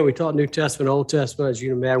 So on one hand, we taught New Testament, Old Testament, as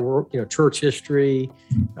you know, church history,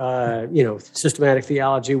 systematic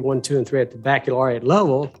theology, 1, 2, and 3 at the baccalaureate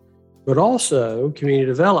level, but also community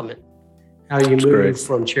development. How you move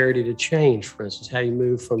from charity to change, for instance, how you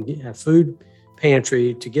move from a food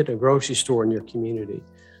pantry to get a grocery store in your community.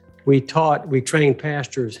 We trained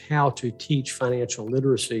pastors how to teach financial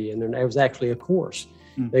literacy, and there was actually a course.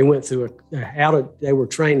 They went through they were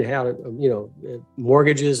trained how to,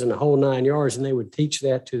 mortgages and the whole 9 yards, and they would teach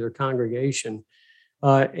that to their congregation.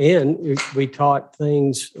 And we taught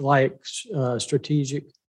things like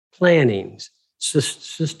strategic planning,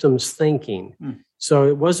 systems thinking. So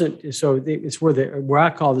it wasn't. So it's where I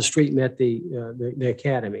call the street met the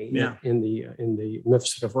academy in the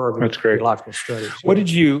Memphis Center for Urban Theological Studies. What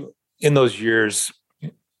did you in those years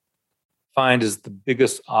find as the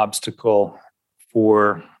biggest obstacle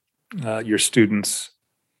for your students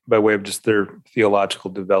by way of just their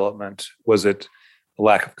theological development? Was it a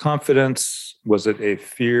lack of confidence? Was it a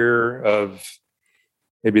fear of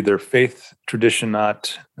maybe their faith tradition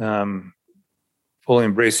not fully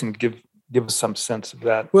embracing? Give us some sense of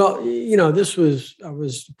that. Well, I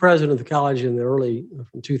was president of the college in the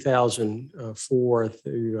from 2004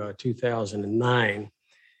 through 2009.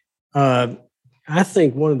 I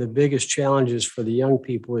think one of the biggest challenges for the young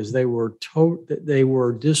people is they were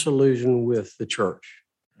disillusioned with the church,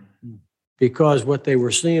 because what they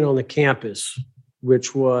were seeing on the campus,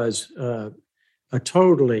 which was a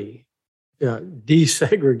totally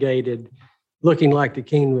desegregated, looking like the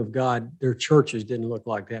kingdom of God, their churches didn't look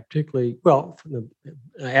like that, particularly, from the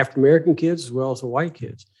African-American kids as well as the white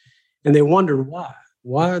kids. And they wondered why.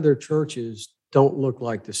 Why their churches don't look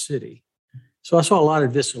like the city. So I saw a lot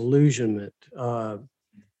of disillusionment among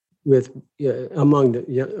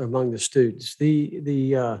the students.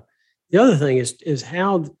 The other thing is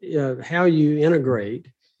how you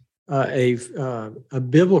integrate a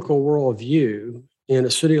biblical worldview in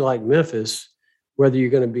a city like Memphis, whether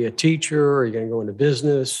you're going to be a teacher or you're going to go into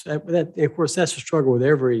business. That of course, that's a struggle with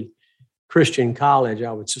every Christian college,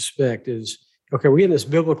 I would suspect, is, okay, we get this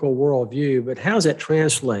biblical worldview, but how does that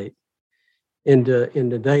translate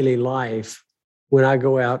into daily life when I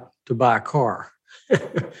go out to buy a car?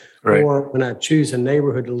 Or when I choose a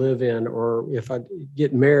neighborhood to live in, or if I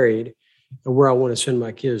get married, or where I want to send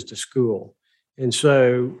my kids to school. And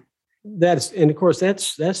so that's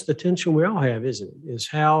the tension we all have, isn't it? Is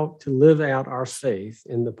how to live out our faith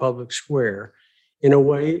in the public square in a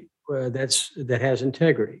way that has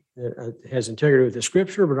integrity. It has integrity with the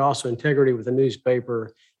scripture, but also integrity with the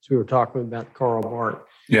newspaper. As we were talking about Karl Barth.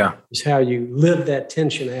 Yeah, is how you live that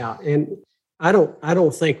tension out. And I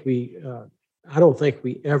don't think we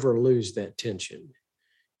ever lose that tension.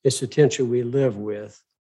 It's the tension we live with,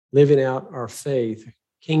 living out our faith,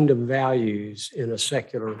 kingdom values in a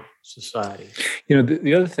secular society.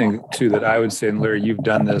 The other thing too that I would say, and Larry, you've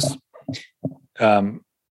done this,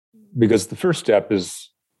 because the first step is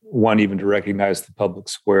one, even to recognize the public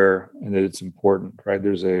square and that it's important, right?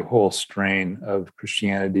 There's a whole strain of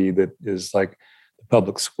Christianity that is like,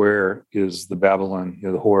 public square is the Babylon, the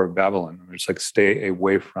whore of Babylon. It's like, stay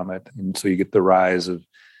away from it. And so you get the rise of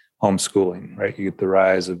homeschooling, right? You get the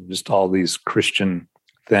rise of just all these Christian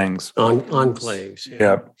things. Enclaves.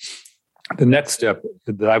 Yeah. The next step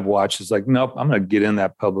that I've watched is like, nope, I'm going to get in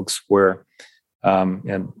that public square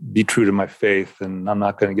and be true to my faith. And I'm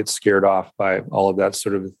not going to get scared off by all of that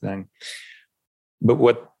sort of a thing. But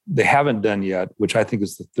what they haven't done yet, which I think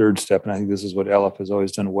is the third step, and I think this is what LF has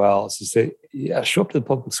always done well, is to say, yeah, show up to the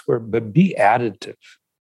public square, but be additive.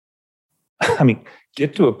 I mean,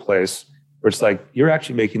 get to a place where it's like you're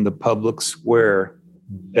actually making the public square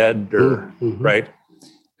better, right?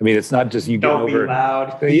 I mean, it's not just you get over.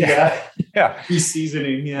 Don't be loud. Yeah. Be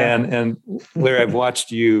seasoning. Yeah. And Larry, I've watched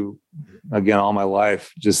you again all my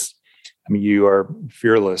life. You are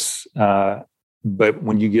fearless. But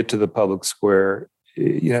when you get to the public square,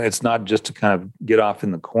 it's not just to kind of get off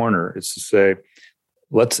in the corner. It's to say,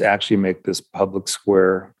 let's actually make this public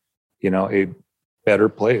square, a better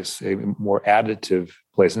place, a more additive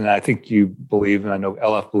place. And I think you believe, and I know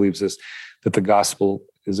LF believes this, that the gospel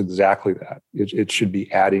is exactly that. It should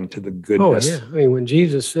be adding to the goodness. Oh, yeah. I mean, when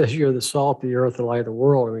Jesus says you're the salt of the earth, the light of the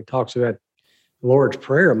world, and he talks about the Lord's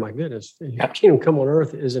Prayer, my goodness, your kingdom come on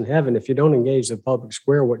earth is in heaven. If you don't engage the public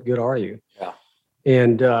square, what good are you? Yeah.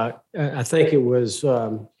 And I think it was,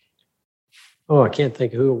 I can't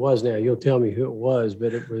think of who it was now. You'll tell me who it was,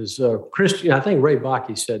 but it was Christian. I think Ray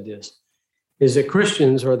Bakke said this, is that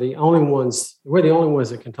Christians are the only ones, we're the only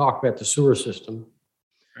ones that can talk about the sewer system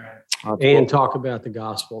and talk about the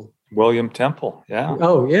gospel. William Temple, yeah.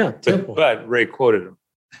 Oh, yeah, Temple. But Ray quoted him.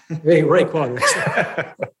 Ray quoted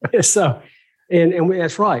him. So, and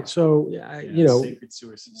that's right. So, sacred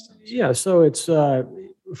sewer systems. Yeah, so it's,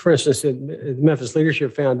 for instance, at the Memphis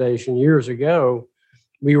Leadership Foundation years ago,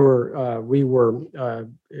 we were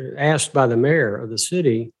asked by the mayor of the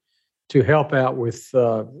city to help out with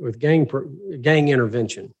gang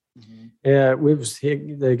intervention.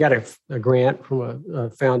 They got a grant from a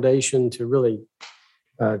foundation to really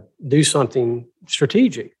do something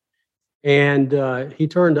strategic, and he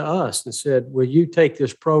turned to us and said, "Will you take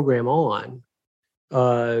this program on?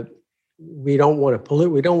 We don't want to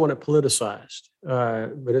politicized,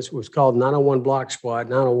 but it was called 901 Block Squad.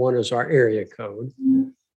 901 is our area code,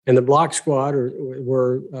 and the Block Squad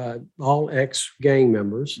were all ex-gang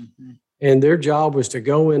members." And their job was to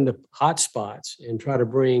go into hot spots and try to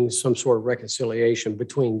bring some sort of reconciliation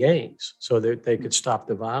between gangs so that they could stop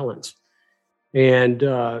the violence. And,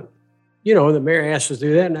 the mayor asked us to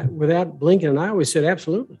do that. And without blinking an eye, we said,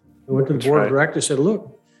 absolutely. We went to the board of directors and said,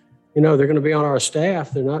 look, they're going to be on our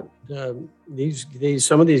staff. They're not, some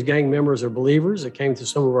of these gang members are believers that came to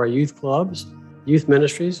some of our youth clubs, youth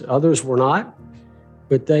ministries. Others were not,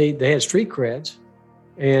 but they had street creds.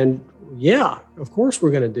 And yeah, of course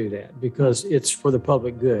we're going to do that because it's for the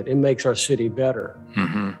public good. It makes our city better.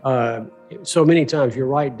 So many times, you're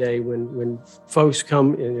right, Dave, when folks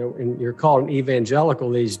come, and you're called an evangelical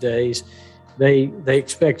these days, they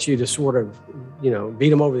expect you to sort of, beat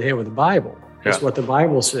them over the head with the Bible. That's what the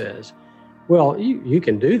Bible says. Well, you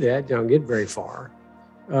can do that. Don't get very far.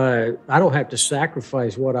 I don't have to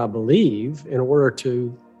sacrifice what I believe in order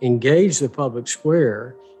to engage the public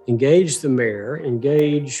square, engage the mayor,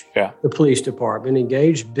 engage the police department,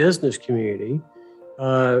 engage business community.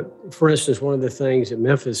 For instance, one of the things that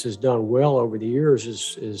Memphis has done well over the years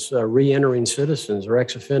is re-entering citizens or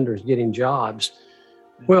ex-offenders getting jobs.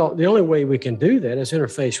 Well, the only way we can do that is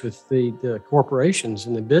interface with the corporations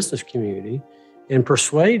and the business community and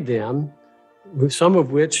persuade them, some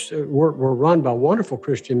of which were run by wonderful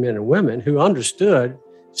Christian men and women who understood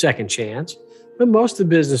second chance. But most of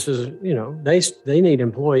the businesses, they need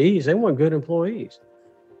employees. They want good employees.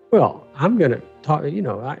 Well, I'm going to talk,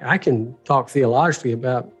 I can talk theologically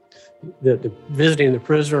about the visiting the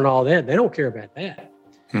prisoner and all that. They don't care about that.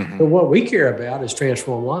 But what we care about is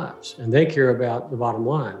transform lives, and they care about the bottom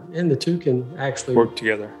line. And the two can actually work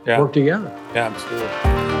together. Yeah, absolutely.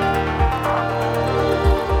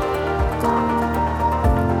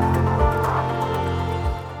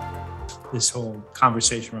 This whole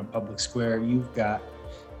conversation around public square, you've got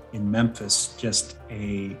in Memphis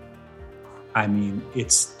the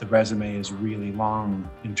resume is really long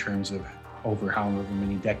in terms of over however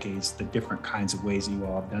many decades, the different kinds of ways you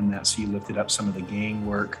all have done that. So you lifted up some of the gang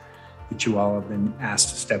work that you all have been asked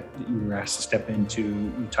to step into.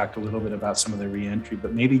 You talked a little bit about some of the reentry,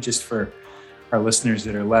 but maybe just for our listeners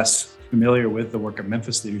that are less familiar with the work of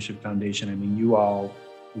Memphis Leadership Foundation, you all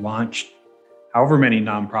launched however many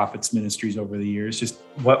nonprofits ministries over the years. Just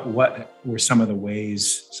what were some of the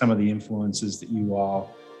ways, some of the influences that you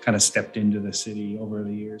all kind of stepped into the city over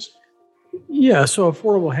the years? Yeah, so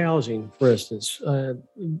affordable housing, for instance,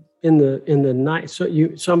 in the night.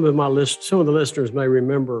 So some of the listeners may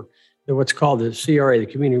remember that what's called the CRA, the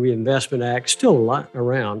Community Reinvestment Act, still a lot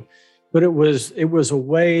around, but it was a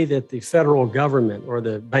way that the federal government or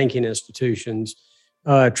the banking institutions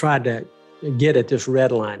tried to get at this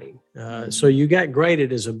redlining. So you got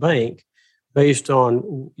graded as a bank based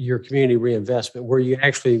on your community reinvestment, where you're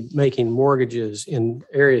actually making mortgages in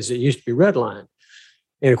areas that used to be redlined.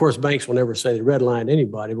 And of course, banks will never say they redlined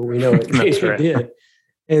anybody, but we know it, it did.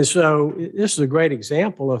 And so this is a great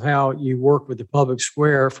example of how you work with the public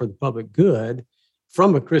square for the public good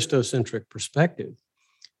from a Christocentric perspective.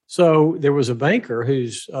 So there was a banker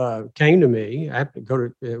who's came to me. I have to go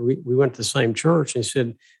to. We went to the same church, and he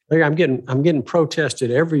said, "Look, I'm getting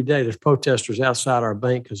protested every day. There's protesters outside our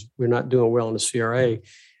bank because we're not doing well in the CRA.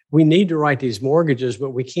 We need to write these mortgages,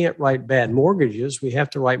 but we can't write bad mortgages. We have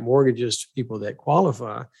to write mortgages to people that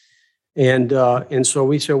qualify." And so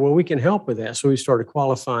we said, well, we can help with that. So we started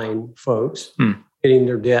qualifying folks, getting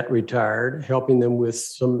their debt retired, helping them with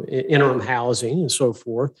some interim housing and so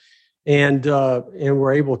forth. And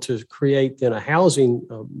we're able to create then a housing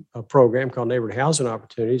a program called Neighborhood Housing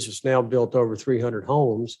Opportunities. It's now built over 300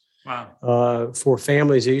 homes for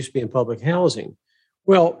families that used to be in public housing.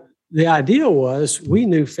 Well, the idea was we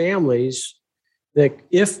knew families that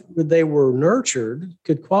if they were nurtured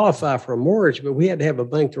could qualify for a mortgage, but we had to have a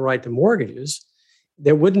bank to write the mortgages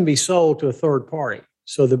that wouldn't be sold to a third party.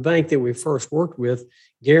 So the bank that we first worked with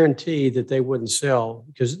guaranteed that they wouldn't sell,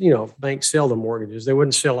 because, if banks sell the mortgages, they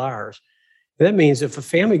wouldn't sell ours. And that means if a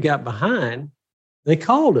family got behind, they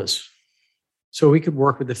called us. So we could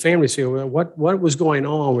work with the family, see what was going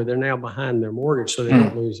on where they're now behind their mortgage so they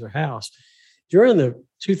don't lose their house. During the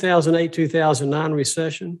 2008, 2009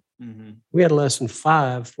 recession, we had less than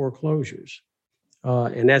 5 foreclosures.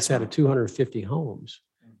 And that's out of 250 homes,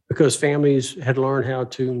 because families had learned how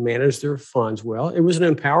to manage their funds well. It was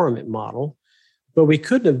an empowerment model, but we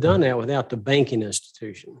couldn't have done that without the banking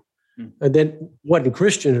institution. That wasn't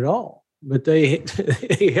Christian at all, but they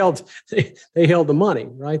held the money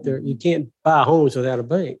right there. You can't buy homes without a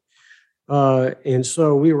bank. And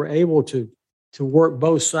so we were able to work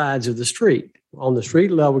both sides of the street. On the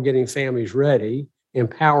street level, getting families ready,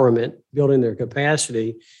 empowerment, building their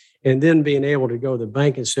capacity, and then being able to go to the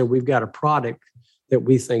bank and say, we've got a product that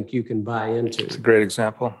we think you can buy into. It's a great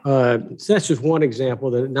example. So that's just one example.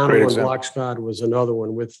 The 901 Block Squad was another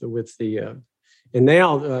one with the and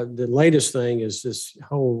now the latest thing is this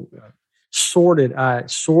whole sordid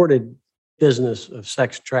business of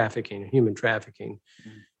sex trafficking, human trafficking.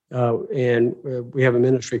 And we have a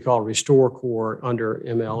ministry called Restore Corps under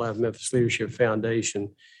MLF, Memphis Leadership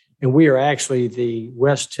Foundation. And we are actually the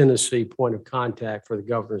West Tennessee point of contact for the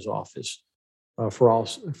governor's office for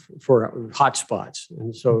hotspots.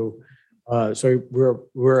 And so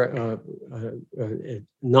we're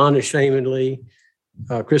non-ashamedly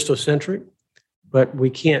Christocentric, but we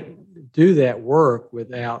can't do that work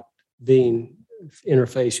without being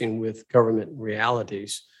interfacing with government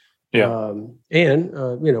realities. Yeah.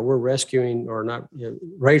 We're rescuing, or not,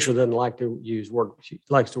 Rachel doesn't like to use word, she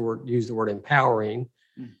likes to use the word empowering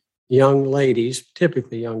young ladies,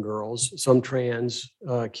 typically young girls, some trans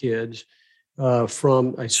kids,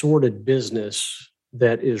 from a sordid business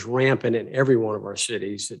that is rampant in every one of our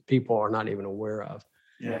cities that people are not even aware of.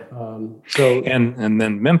 Yeah. And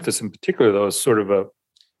then Memphis in particular, though, is sort of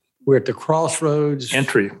we're at the crossroads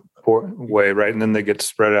entry way, right? And then they get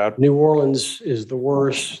spread out. New Orleans is the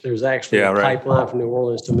worst. There's actually a pipeline from New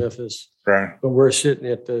Orleans to Memphis. Right. But we're sitting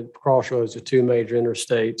at the crossroads of 2 major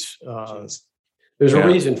interstates. There's a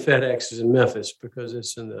reason FedEx is in Memphis, because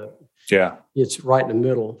it's it's right in the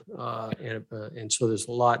middle. And so there's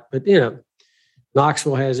a lot. But,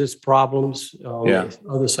 Knoxville has its problems on the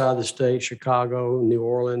other side of the state, Chicago, New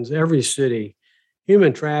Orleans, every city.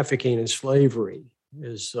 Human trafficking and slavery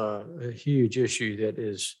is a huge issue that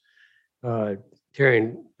is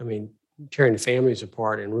tearing families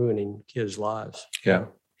apart and ruining kids' lives. Yeah.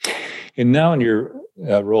 And now in your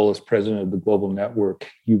role as president of the Global Network,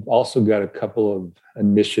 you've also got a couple of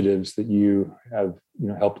initiatives that you have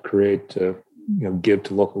helped create to give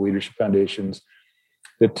to local leadership foundations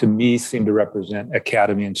that to me seem to represent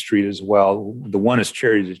Academy and Street as well. The one is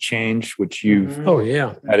Charity to Change, which you've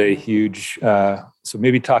had a huge, so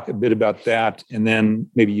maybe talk a bit about that. And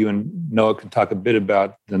then maybe you and Noah can talk a bit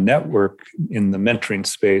about the network in the mentoring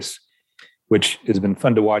space, which has been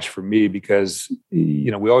fun to watch for me because,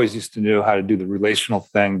 we always used to know how to do the relational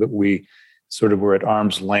thing, but we sort of were at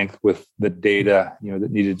arm's length with the data,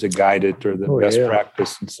 that needed to guide it or the best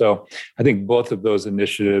practice. And so I think both of those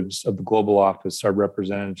initiatives of the global office are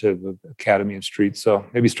representative of Academy and Street. So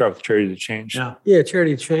maybe start with Charity to Change. Yeah,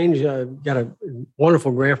 Charity to Change got a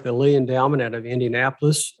wonderful grant from the Lee Endowment out of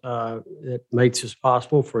Indianapolis that makes this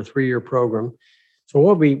possible for a 3-year program. So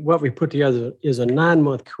what we put together is a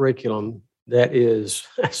 9-month curriculum that is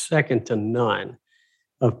second to none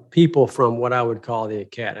of people from what I would call the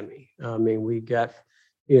Academy. I mean, we got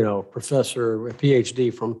professor, a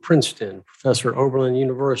PhD from Princeton, Professor Oberlin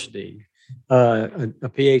University, a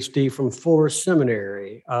PhD from Fuller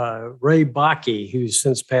Seminary, Ray Bakke, who's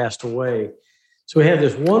since passed away. So we have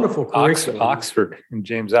this wonderful curriculum. Oxford and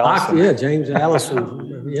James Allison. James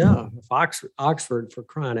Allison. Oxford, for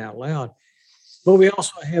crying out loud. But we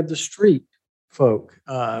also have the street folk.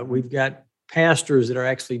 We've got pastors that are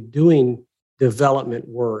actually doing development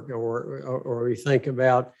work, or we think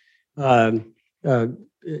about folks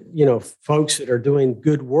that are doing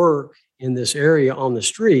good work in this area on the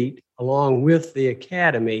street along with the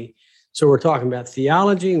academy. So we're talking about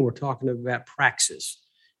theology and we're talking about praxis,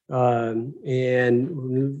 and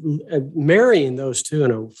marrying those two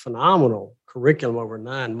in a phenomenal curriculum over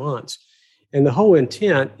 9 months. And the whole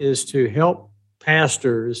intent is to help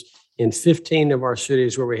pastors in 15 of our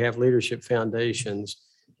cities where we have leadership foundations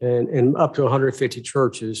and up to 150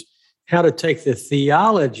 churches, how to take the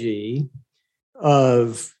theology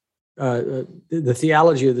of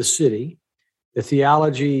the city, the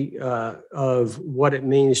theology of what it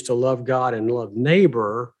means to love God and love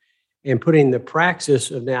neighbor, and putting the praxis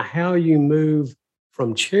of now how you move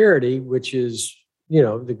from charity, which is,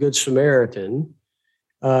 the Good Samaritan,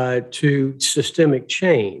 to systemic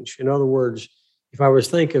change. In other words, if I was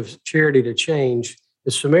to think of charity to change,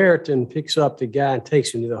 the Samaritan picks up the guy and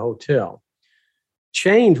takes him to the hotel.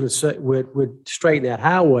 Change would straighten that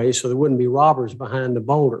highway so there wouldn't be robbers behind the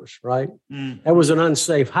boulders, right? Mm-hmm. That was an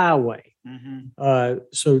unsafe highway. Mm-hmm.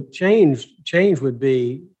 So change would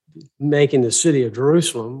be making the city of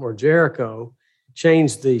Jerusalem or Jericho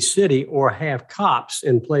change the city, or have cops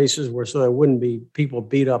in places where so there wouldn't be people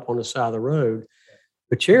beat up on the side of the road.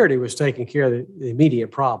 But charity was taking care of the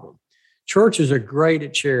immediate problem. Churches are great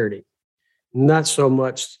at charity, not so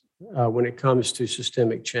much when it comes to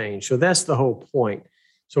systemic change. So that's the whole point.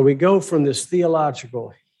 So we go from this heavy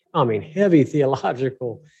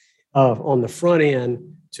theological on the front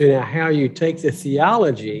end to now how you take the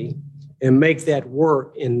theology and make that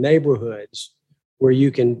work in neighborhoods where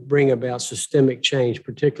you can bring about systemic change,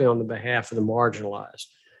 particularly on the behalf of the marginalized.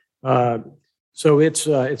 So it's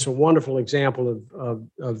a wonderful example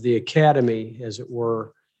of the academy, as it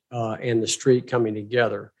were, and the street coming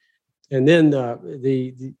together. And then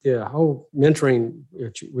the whole mentoring,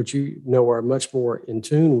 which are much more in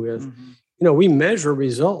tune with, mm-hmm. We measure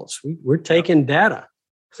results. We're taking data.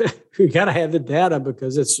 We got to have the data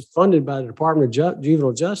because it's funded by the Department of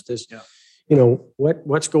Juvenile Justice. Yeah.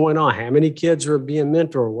 What's going on? How many kids are being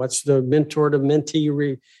mentored? What's the mentor to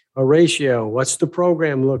mentee ratio? What's the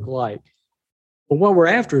program look like? Well, what we're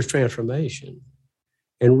after is transformation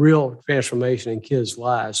and real transformation in kids'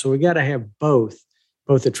 lives. So we got to have both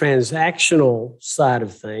the transactional side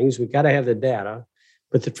of things. We got to have the data,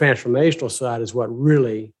 but the transformational side is what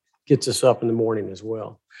really gets us up in the morning as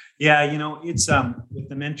well. Yeah, it's with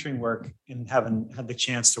the mentoring work and having had the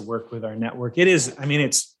chance to work with our network,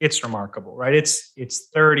 it's remarkable, right? It's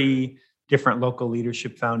 30 different local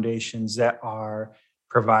leadership foundations that are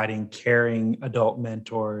providing caring adult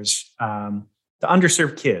mentors to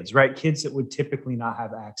underserved kids, right? Kids that would typically not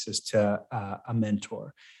have access to a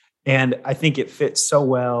mentor. And I think it fits so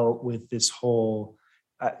well with this whole,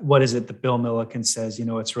 what is it that Bill Milliken says,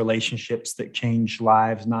 it's relationships that change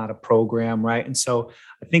lives, not a program, right? And so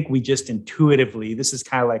I think we just intuitively, this is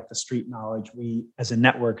kind of like the street knowledge, we as a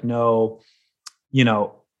network know,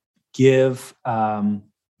 give a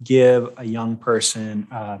young person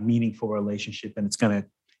a meaningful relationship, and it's going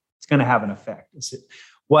to have an effect.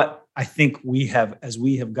 What I think as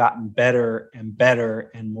we have gotten better and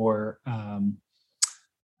better and more,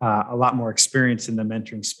 a lot more experience in the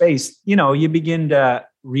mentoring space, you begin to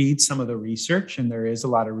read some of the research, and there is a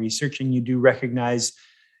lot of research, and you do recognize,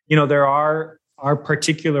 there are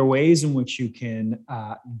particular ways in which you can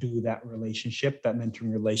do that relationship, that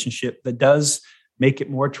mentoring relationship, that does make it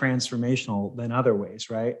more transformational than other ways,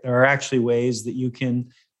 right? There are actually ways that you can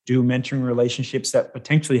do mentoring relationships that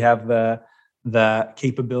potentially have the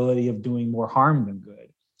capability of doing more harm than good.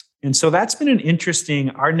 And so that's been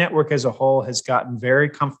our network as a whole has gotten very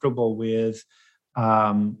comfortable with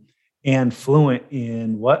and fluent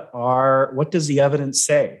in what does the evidence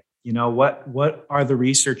say? What are the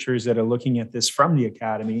researchers that are looking at this from the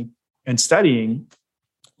academy and studying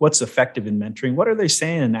what's effective in mentoring? What are they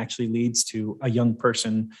saying actually leads to a young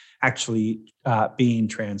person actually being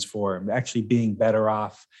transformed, actually being better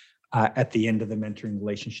off at the end of the mentoring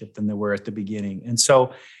relationship than they were at the beginning? And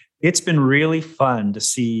so it's been really fun to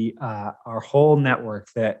see our whole network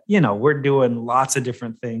that, we're doing lots of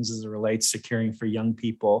different things as it relates to caring for young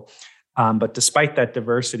people. But despite that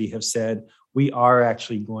diversity, have said, we are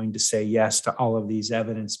actually going to say yes to all of these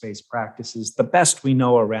evidence-based practices, the best we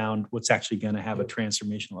know around what's actually going to have a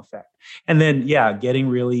transformational effect. And then, getting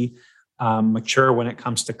really mature when it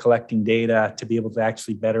comes to collecting data to be able to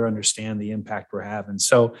actually better understand the impact we're having.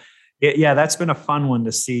 So, that's been a fun one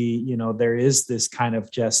to see. There is this kind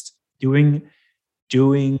of just doing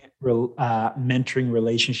mentoring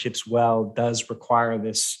relationships well does require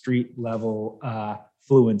this street level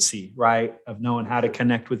fluency, right? Of knowing how to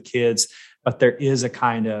connect with kids. But there is a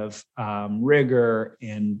kind of rigor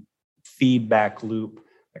and feedback loop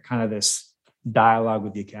that kind of this dialogue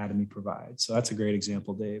with the academy provides. So that's a great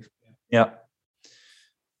example, Dave. Yeah.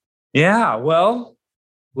 Yeah. Well,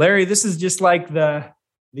 Larry, this is just like the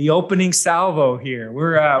opening salvo here.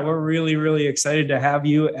 We're really, really excited to have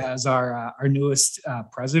you as our newest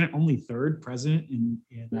president, only third president in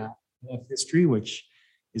history, which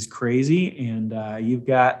is crazy. And you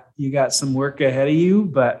got some work ahead of you,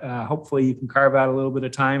 but hopefully you can carve out a little bit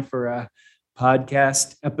of time for a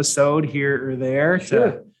podcast episode here or there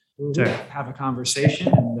to have a conversation.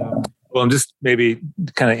 And, well, and just maybe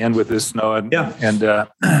kind of end with this, Noah. Yeah. And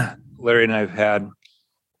Larry and I have had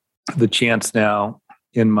the chance now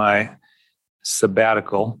in my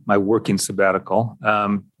sabbatical, my working sabbatical,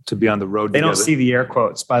 to be on the road. They together. don't see the air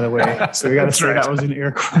quotes, by the way. So we got to say that was in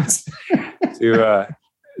air quotes.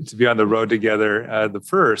 To be on the road together. The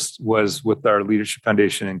first was with our Leadership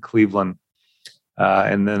Foundation in Cleveland.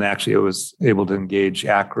 And then actually I was able to engage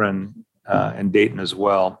Akron and Dayton as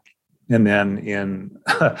well. And then in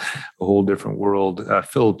a whole different world,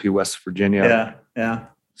 Philippi, West Virginia. Yeah.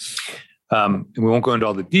 And we won't go into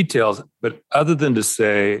all the details, but other than to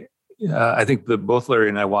say, I think that both Larry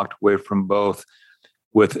and I walked away from both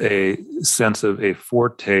with a sense of a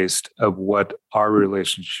foretaste of what our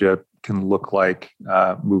relationship can look like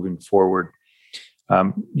moving forward.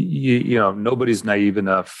 Nobody's naive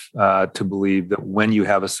enough to believe that when you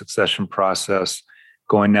have a succession process,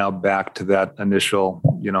 going now back to that initial,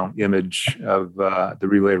 image of the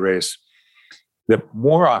relay race, that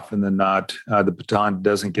more often than not, the baton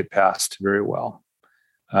doesn't get passed very well.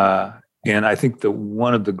 And I think that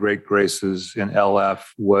one of the great graces in LF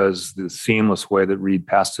was the seamless way that Reed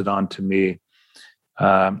passed it on to me.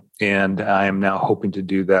 And I am now hoping to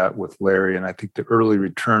do that with Larry. And I think the early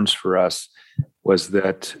returns for us was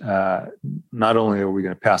that not only are we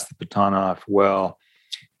going to pass the baton off well,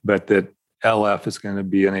 but that LF is going to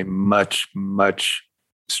be in a much, much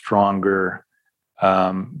stronger,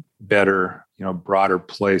 better, broader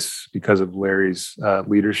place because of Larry's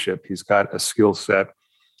leadership. He's got a skill set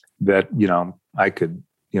that, I could,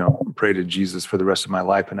 pray to Jesus for the rest of my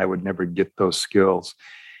life and I would never get those skills.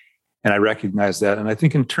 And I recognize that. And I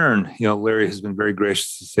think in turn, Larry has been very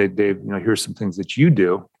gracious to say, Dave, here's some things that you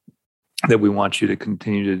do that we want you to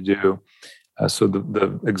continue to do. So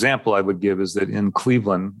the example I would give is that in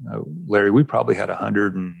Cleveland, Larry, we probably had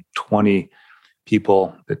 120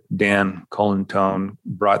 people that Dan Colantone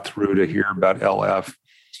brought through to hear about LF.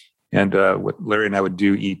 And what Larry and I would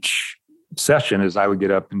do each session is I would get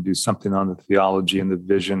up and do something on the theology and the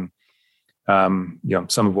vision, some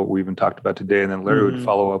of what we even talked about today. And then Larry would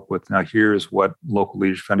follow up with, now here's what local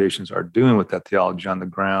leadership foundations are doing with that theology on the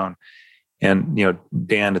ground. And,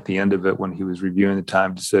 Dan at the end of it, when he was reviewing the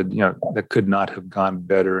time, said, that could not have gone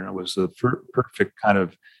better. And it was the perfect kind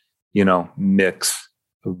of, mix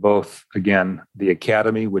of both, again, the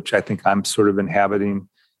academy, which I think I'm sort of inhabiting,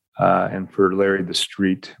 and for Larry, the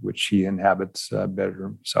street, which he inhabits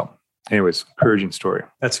better. So anyways, encouraging story.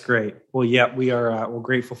 That's great. Well, yeah, we're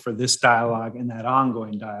grateful for this dialogue and that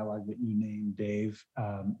ongoing dialogue that you named, Dave.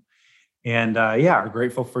 Are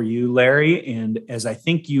grateful for you, Larry. And as I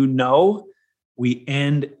think we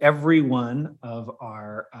end every one of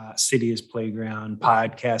our City is Playground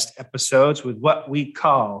podcast episodes with what we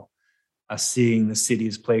call a Seeing the City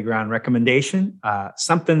is Playground recommendation,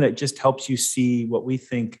 something that just helps you see what we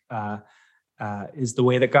think is the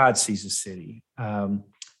way that God sees a city.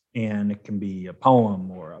 And it can be a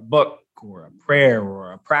poem or a book or a prayer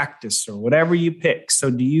or a practice or whatever you pick.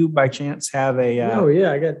 So do you by chance have a...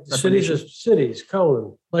 I got Cities,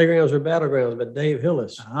 Playgrounds or Battlegrounds by Dave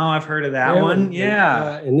Hillis. Oh, I've heard of that one.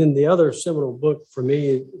 Yeah. And then the other seminal book for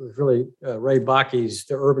me was really Ray Baki's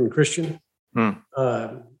The Urban Christian.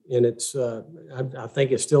 And it's, I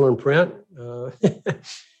think it's still in print.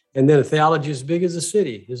 And then A Theology as Big as a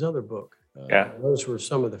City, his other book. Those were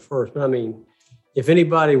some of the first. But I mean, if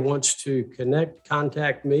anybody wants to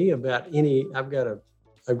contact me about I've got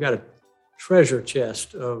a treasure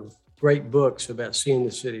chest of great books about seeing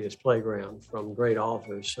the city as playground from great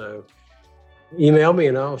authors. So email me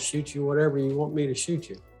and I'll shoot you whatever you want me to shoot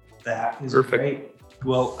you. That is perfect. Great.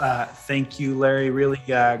 Well, thank you, Larry. Really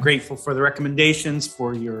grateful for the recommendations,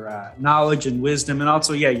 for your knowledge and wisdom, and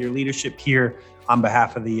also, your leadership here on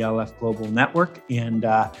behalf of the LF Global Network. And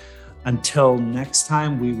until next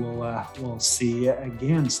time, we'll see you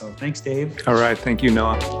again. So thanks, Dave. All right. Thank you,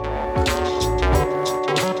 Noah.